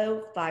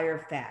slow,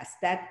 fire fast.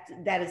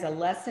 That is a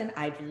lesson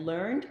I've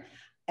learned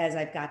as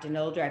I've gotten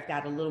older. I've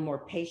got a little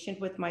more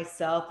patient with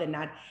myself and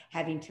not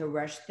having to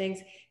rush things.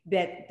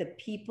 But the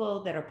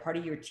people that are part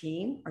of your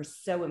team are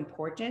so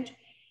important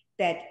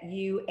that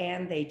you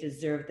and they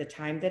deserve the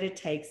time that it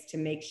takes to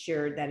make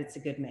sure that it's a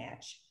good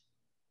match.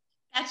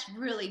 That's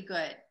really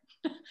good.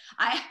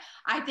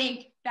 I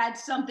think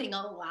that's something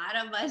a lot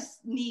of us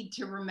need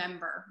to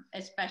remember,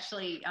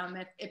 especially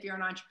if you're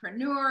an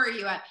entrepreneur,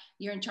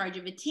 you're in charge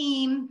of a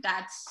team.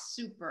 That's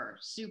super,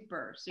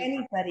 super, super.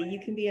 Anybody,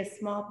 you can be a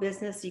small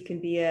business, you can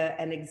be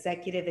an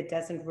executive. It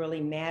doesn't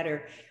really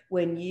matter.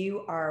 When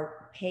you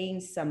are paying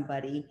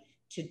somebody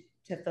to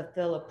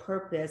fulfill a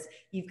purpose,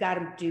 you've got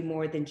to do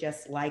more than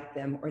just like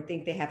them or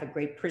think they have a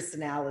great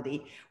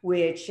personality,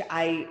 which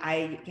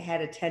I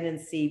had a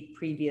tendency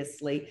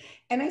previously,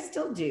 and I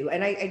still do.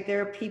 And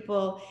there are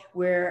people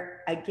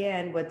where,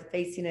 again, with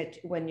facing it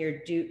when you're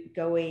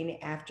going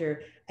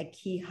after a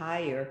key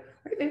hire,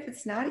 or even if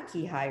it's not a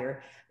key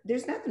hire,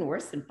 there's nothing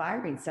worse than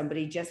firing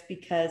somebody just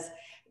because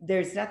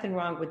there's nothing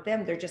wrong with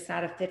them. They're just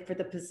not a fit for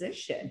the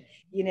position,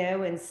 you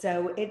know? And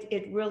so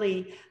it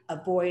really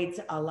avoids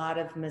a lot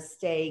of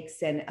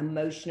mistakes and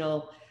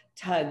emotional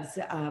tugs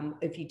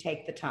if you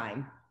take the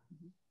time.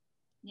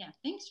 Yeah,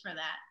 thanks for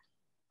that.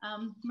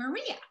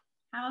 Maria,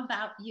 how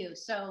about you?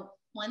 So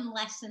one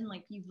lesson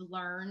like you've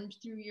learned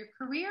through your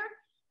career,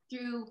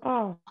 through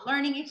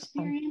learning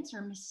experience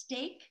or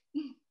mistake?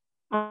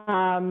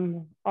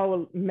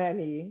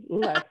 Many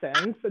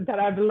lessons that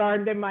I've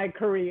learned in my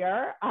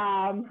career.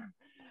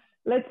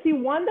 Let's see,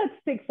 one that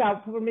sticks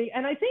out for me,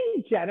 and I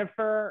think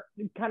Jennifer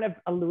kind of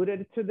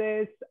alluded to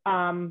this.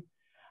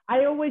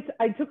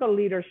 I took a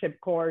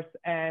leadership course,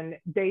 and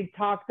they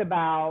talked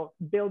about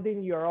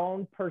building your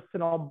own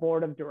personal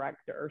board of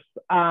directors.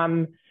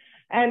 And,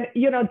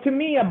 you know, to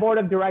me, a board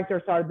of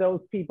directors are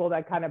those people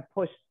that kind of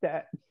push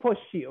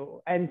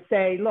you and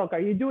say, look, are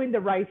you doing the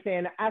right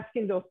thing?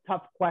 Asking those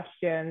tough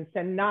questions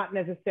and not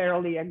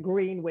necessarily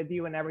agreeing with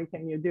you in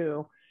everything you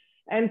do.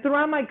 And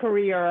throughout my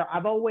career,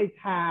 I've always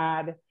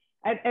had,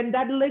 and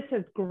that list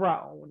has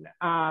grown.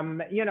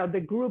 You know, the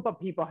group of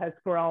people has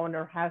grown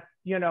or has,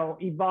 you know,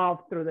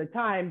 evolved through the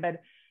time,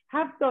 but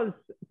have those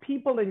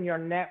people in your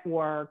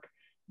network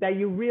that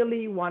you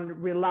really want to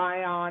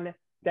rely on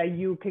that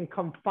you can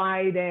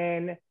confide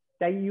in,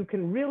 that you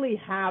can really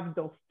have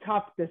those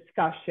tough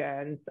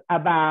discussions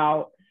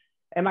about,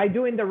 am I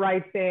doing the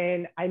right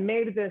thing? I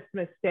made this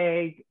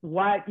mistake.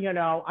 What,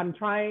 I'm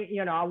trying,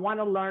 I want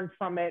to learn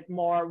from it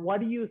more. What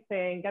do you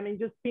think? I mean,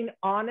 just being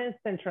honest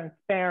and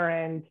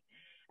transparent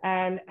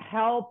and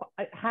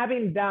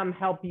having them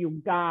help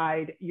you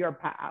guide your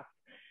path.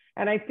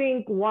 And I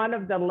think one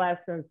of the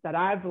lessons that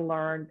I've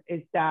learned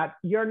is that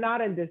you're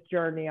not in this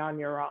journey on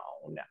your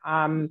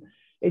own.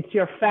 It's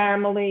your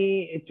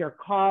family, it's your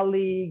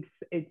colleagues,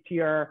 it's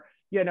your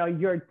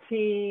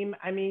team.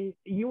 I mean,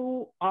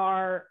 you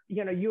are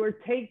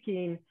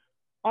taking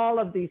all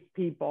of these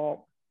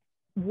people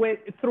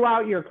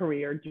throughout your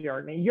career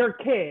journey, your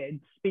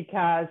kids,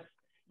 because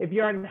if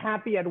you're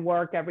unhappy at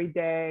work every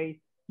day,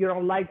 you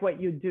don't like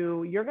what you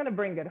do, you're going to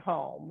bring it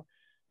home.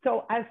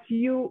 So as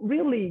you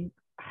really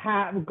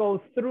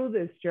go through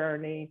this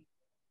journey,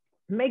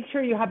 make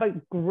sure you have a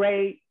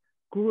great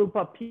group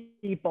of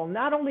people,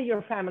 not only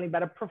your family,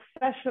 but a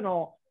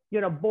professional,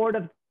 board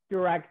of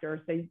directors.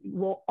 They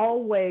will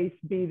always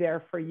be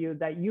there for you,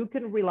 that you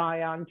can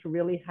rely on to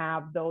really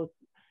have those,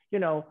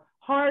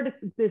 hard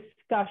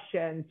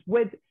discussions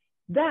with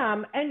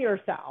them and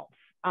yourself.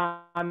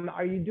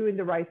 Are you doing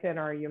the right thing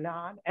or are you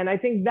not? And I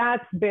think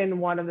that's been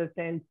one of the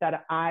things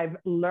that I've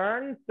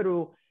learned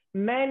through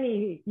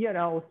many,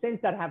 things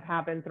that have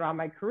happened throughout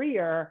my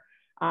career.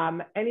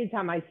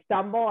 Anytime I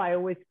stumble, I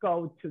always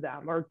go to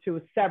them or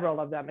to several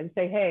of them and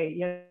say,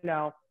 hey,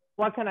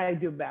 what can I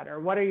do better?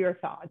 What are your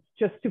thoughts?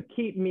 Just to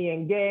keep me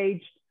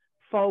engaged,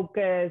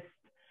 focused,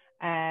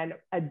 and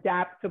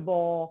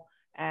adaptable,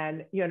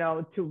 and,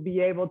 to be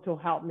able to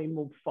help me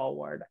move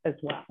forward as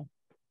well.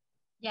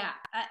 Yeah,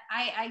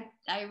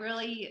 I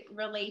really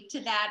relate to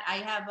that. I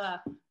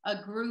have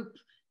a group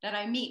that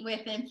I meet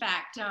with. In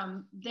fact,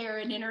 they're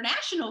an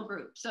international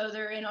group. So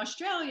they're in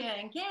Australia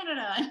and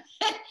Canada,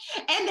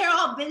 and they're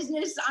all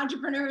business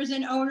entrepreneurs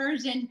and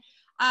owners. And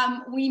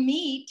we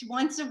meet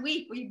once a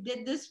week. We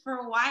did this for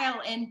a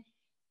while, and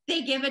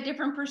they give a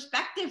different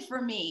perspective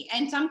for me.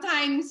 And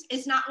sometimes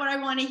it's not what I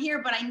want to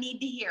hear, but I need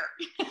to hear.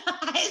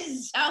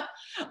 So,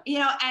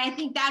 and I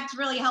think that's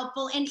really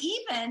helpful. And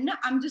even,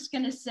 I'm just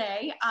going to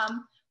say,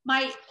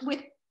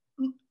 with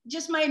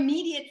just my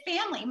immediate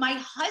family, my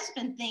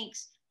husband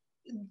thinks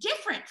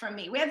different from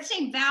me. We have the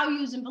same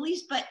values and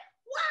beliefs, but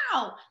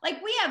wow,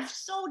 like we have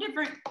so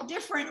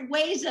different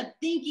ways of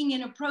thinking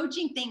and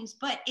approaching things,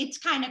 but it's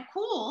kind of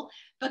cool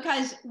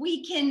because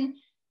we can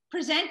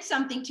present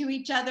something to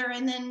each other,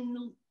 and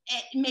then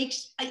it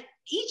makes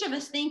each of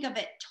us think of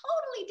it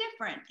totally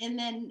different,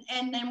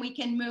 and then we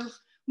can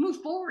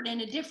move forward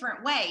in a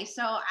different way.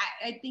 So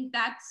I think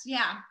that's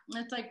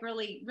like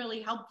really,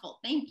 really helpful.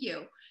 Thank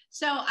you.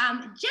 So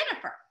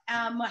Jennifer,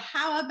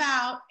 how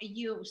about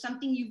you?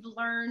 Something you've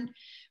learned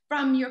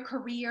from your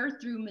career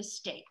through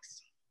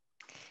mistakes?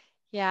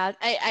 Yeah,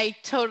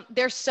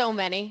 there's so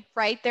many,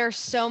 right? There's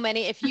so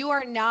many. If you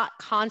are not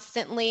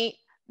constantly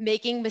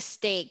making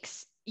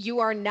mistakes, you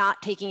are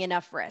not taking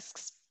enough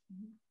risks.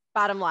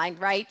 Bottom line,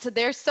 right? So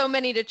there's so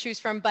many to choose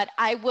from, but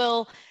I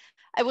will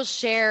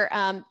share,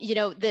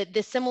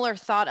 the similar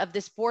thought of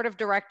this board of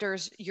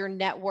directors, your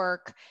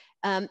network,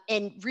 and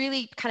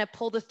really kind of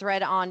pull the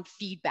thread on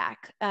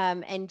feedback.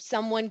 And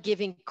someone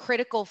giving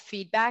critical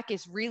feedback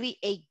is really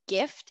a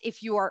gift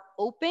if you are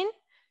open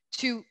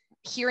to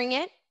hearing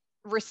it,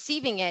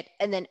 receiving it,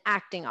 and then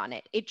acting on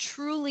it. It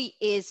truly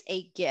is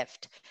a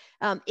gift.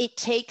 It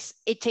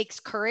takes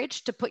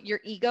courage to put your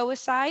ego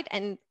aside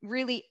and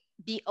really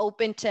be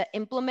open to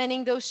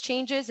implementing those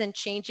changes and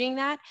changing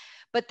that.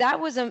 But that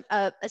was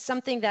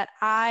something that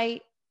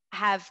I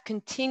have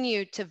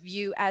continued to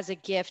view as a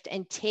gift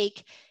and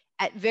take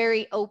at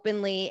very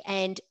openly.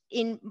 And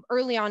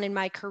early on in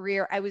my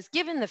career, I was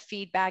given the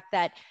feedback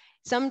that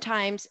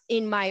sometimes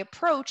in my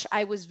approach,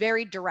 I was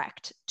very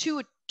direct,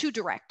 too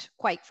direct,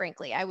 quite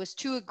frankly. I was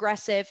too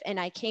aggressive, and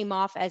I came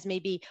off as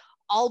maybe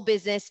all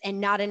business and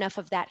not enough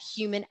of that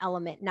human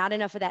element, not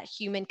enough of that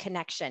human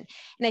connection.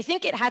 And I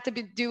think it had to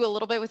do a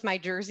little bit with my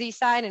Jersey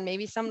side and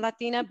maybe some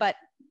Latina, but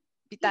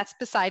that's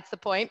besides the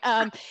point.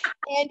 And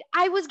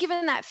I was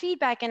given that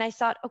feedback, and I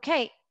thought,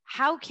 okay,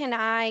 how can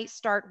I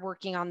start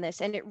working on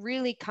this? And it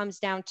really comes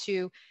down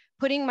to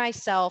putting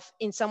myself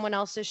in someone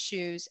else's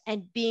shoes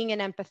and being an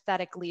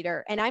empathetic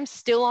leader. And I'm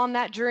still on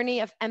that journey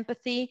of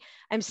empathy.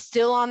 I'm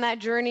still on that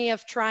journey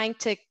of trying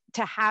to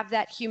have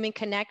that human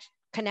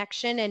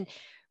connection. And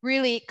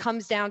really it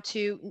comes down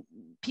to,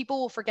 people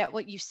will forget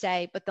what you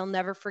say, but they'll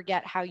never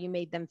forget how you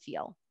made them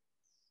feel.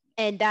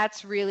 And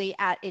that's really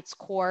at its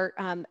core,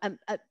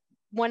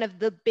 one of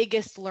the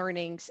biggest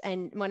learnings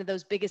and one of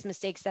those biggest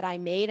mistakes that I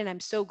made. And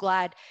I'm so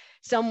glad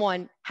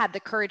someone had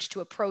the courage to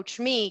approach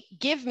me,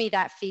 give me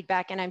that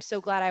feedback. And I'm so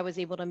glad I was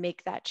able to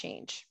make that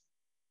change.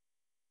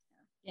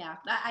 Yeah,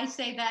 I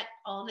say that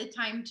all the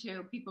time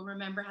too. People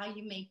remember how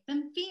you make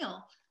them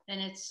feel. And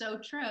it's so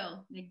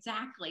true.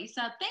 Exactly.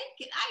 So thank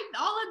you.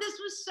 All of this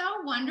was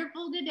so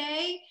wonderful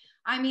today.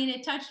 I mean,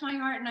 it touched my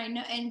heart, and I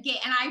know, and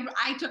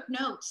I took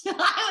notes.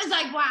 I was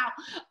like, wow,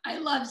 I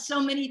love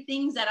so many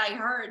things that I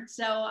heard.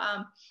 So,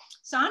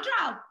 Sandra,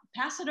 I'll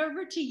pass it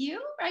over to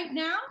you right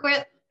now.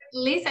 Well,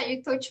 Lisa,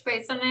 you touched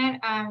base on it.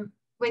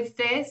 With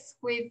this,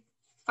 we've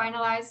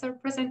finalized our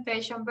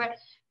presentation, but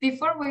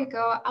before we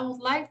go, I would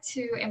like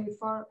to, and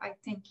before I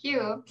thank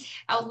you,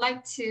 I would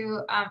like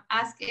to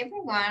ask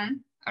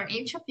everyone, or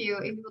each of you,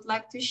 if you would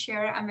like to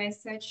share a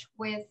message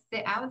with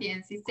the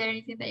audience. Is there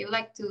anything that you'd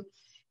like to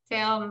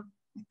tell a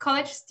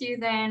college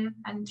student,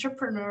 an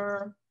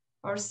entrepreneur,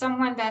 or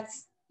someone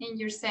that's in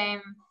your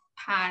same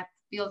path,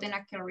 building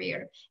a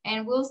career?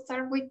 And we'll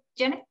start with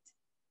Janet.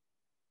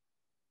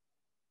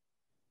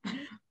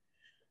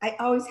 I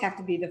always have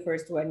to be the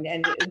first one,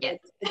 and Yes.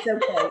 it's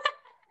okay.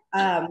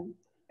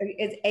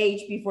 It's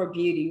age before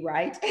beauty,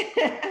 right?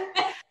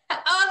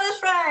 Oh,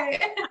 that's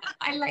right.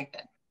 I like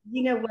that.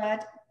 You know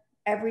what?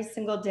 Every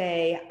single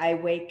day I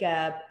wake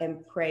up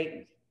and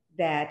pray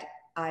that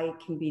I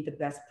can be the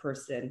best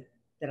person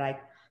that I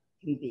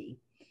can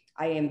be.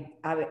 I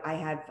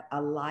have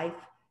a life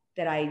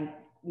that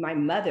my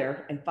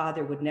mother and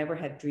father would never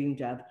have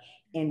dreamed of.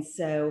 And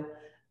so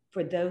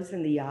for those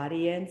in the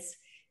audience,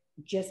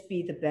 just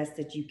be the best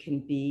that you can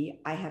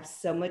be. I have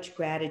so much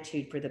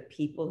gratitude for the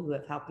people who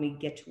have helped me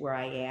get to where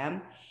I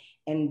am,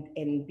 and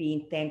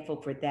being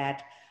thankful for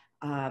that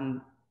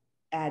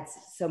adds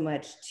so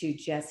much to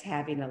just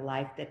having a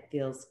life that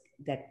feels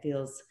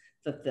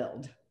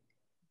fulfilled.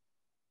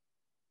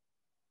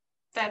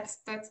 That's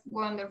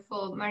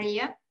wonderful,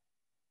 Maria.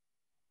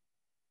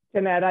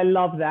 Jeanette, I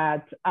love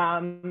that.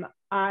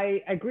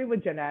 I agree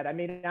with Jeanette. I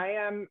mean,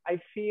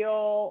 I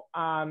feel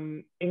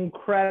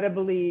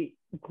incredibly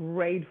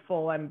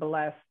grateful and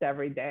blessed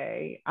every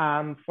day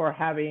for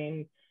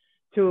having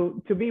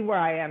to be where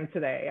I am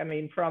today. I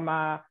mean, from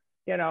a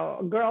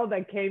girl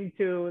that came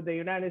to the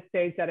United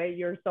States at 8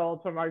 years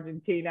old from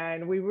Argentina,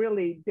 and we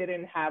really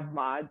didn't have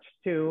much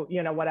to,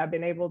 what I've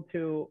been able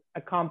to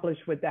accomplish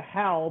with the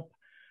help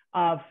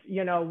of,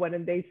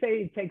 when they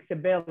say it takes a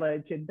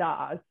village, it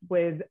does,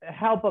 with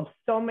help of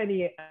so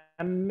many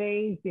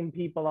amazing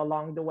people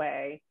along the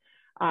way.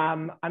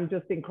 I'm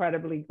just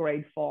incredibly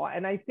grateful.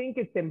 And I think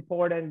it's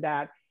important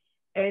that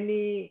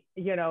any,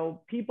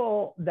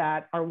 people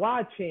that are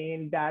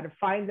watching that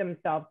find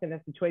themselves in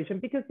a situation,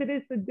 because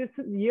this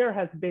year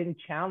has been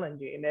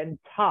challenging and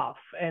tough,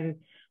 and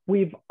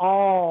we've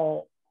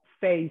all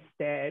faced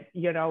it,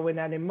 in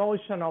an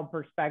emotional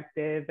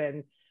perspective,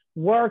 and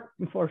work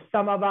for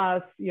some of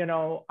us,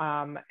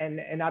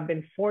 and I've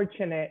been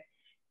fortunate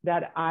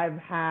that I've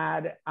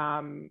had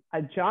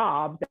a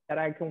job that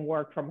I can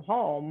work from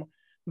home,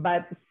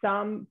 but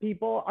some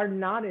people are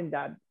not in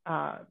that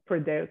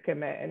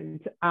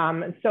predicament.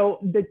 So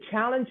the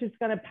challenge is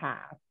going to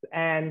pass.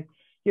 And,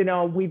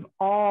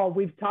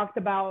 we've talked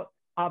about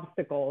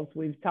obstacles.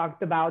 We've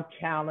talked about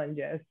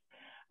challenges.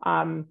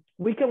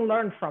 We can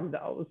learn from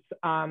those.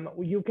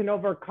 You can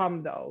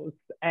overcome those.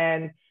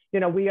 And,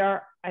 we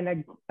are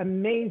an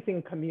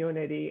amazing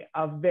community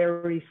of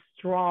very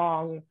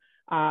strong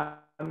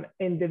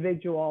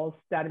individuals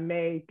that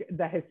make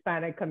the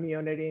Hispanic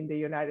community in the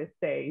United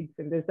States,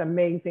 in this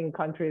amazing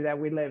country that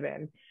we live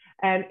in.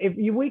 And if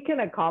we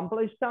can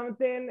accomplish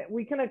something,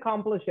 we can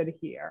accomplish it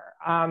here.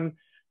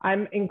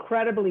 I'm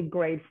incredibly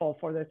grateful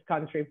for this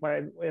country,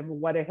 for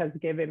what it has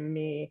given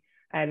me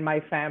and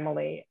my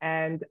family.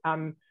 And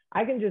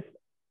I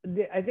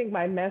think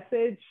my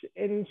message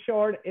in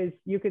short is,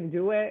 you can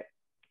do it.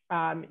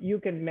 You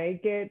can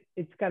make it.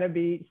 It's going to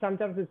be,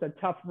 sometimes it's a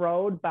tough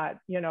road, but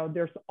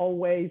there's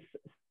always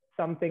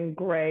something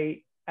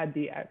great at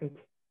the end.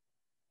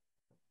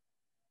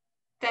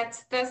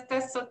 That's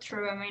so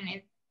true. I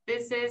mean,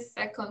 this is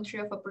a country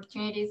of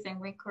opportunities, and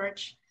we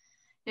encourage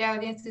the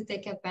audience to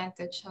take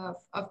advantage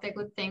of the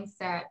good things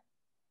that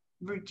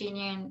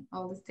Virginia and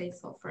all the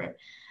states offer.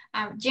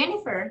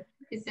 Jennifer,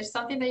 is there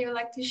something that you would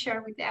like to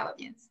share with the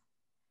audience?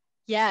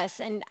 Yes,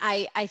 and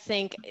I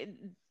think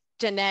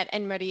Jeanette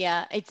and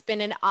Maria, it's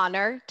been an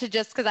honor to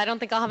because I don't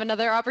think I'll have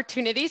another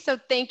opportunity. So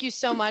thank you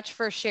so much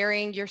for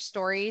sharing your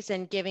stories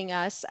and giving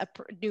us a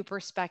new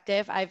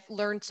perspective. I've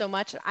learned so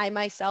much. I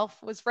myself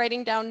was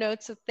writing down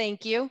notes, so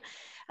thank you.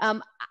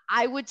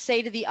 I would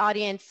say to the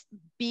audience,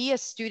 be a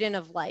student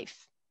of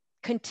life.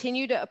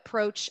 Continue to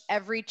approach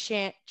every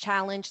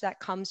challenge that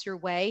comes your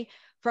way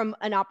from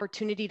an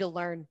opportunity to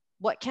learn.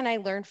 What can I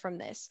learn from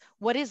this?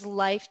 What is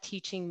life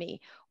teaching me?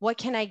 What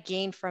can I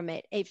gain from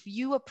it? If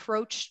you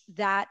approach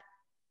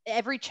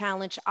every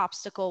challenge,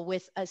 obstacle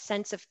with a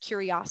sense of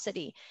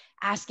curiosity,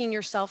 asking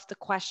yourself the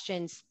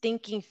questions,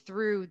 thinking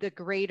through the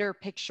greater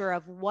picture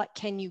of what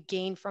can you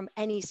gain from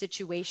any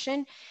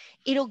situation,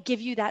 it'll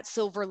give you that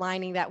silver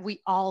lining that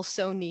we all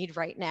so need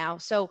right now.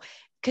 So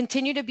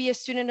continue to be a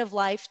student of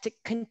life, to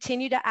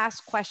continue to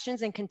ask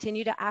questions and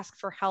continue to ask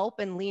for help,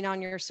 and lean on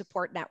your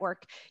support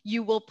network.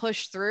 You will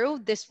push through.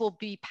 This will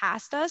be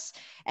past us,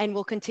 and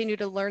we'll continue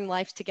to learn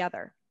life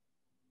together.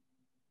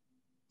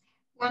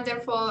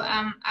 Wonderful.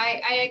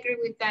 I agree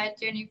with that,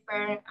 Jennifer.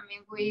 I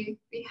mean, we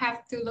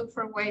have to look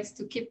for ways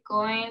to keep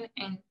going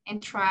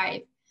and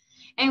thrive.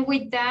 And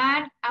with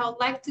that, I would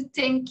like to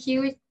thank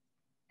you,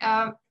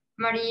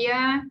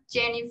 Maria,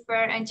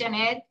 Jennifer, and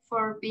Janet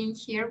for being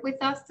here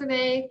with us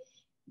today.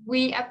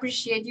 We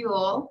appreciate you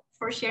all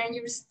for sharing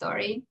your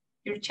story,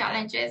 your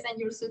challenges, and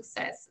your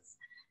successes.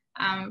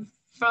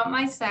 From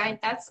my side,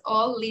 that's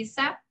all.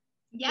 Lisa,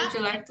 would you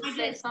like to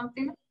say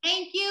something?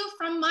 Thank you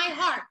from my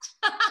heart.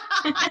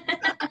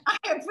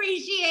 I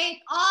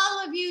appreciate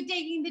all of you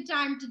taking the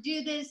time to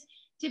do this,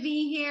 to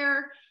be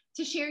here,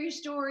 to share your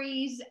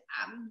stories,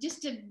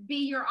 just to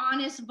be your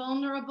honest,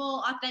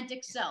 vulnerable,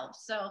 authentic self.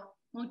 So,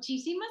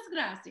 muchísimas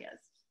gracias.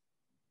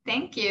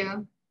 Thank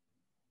you.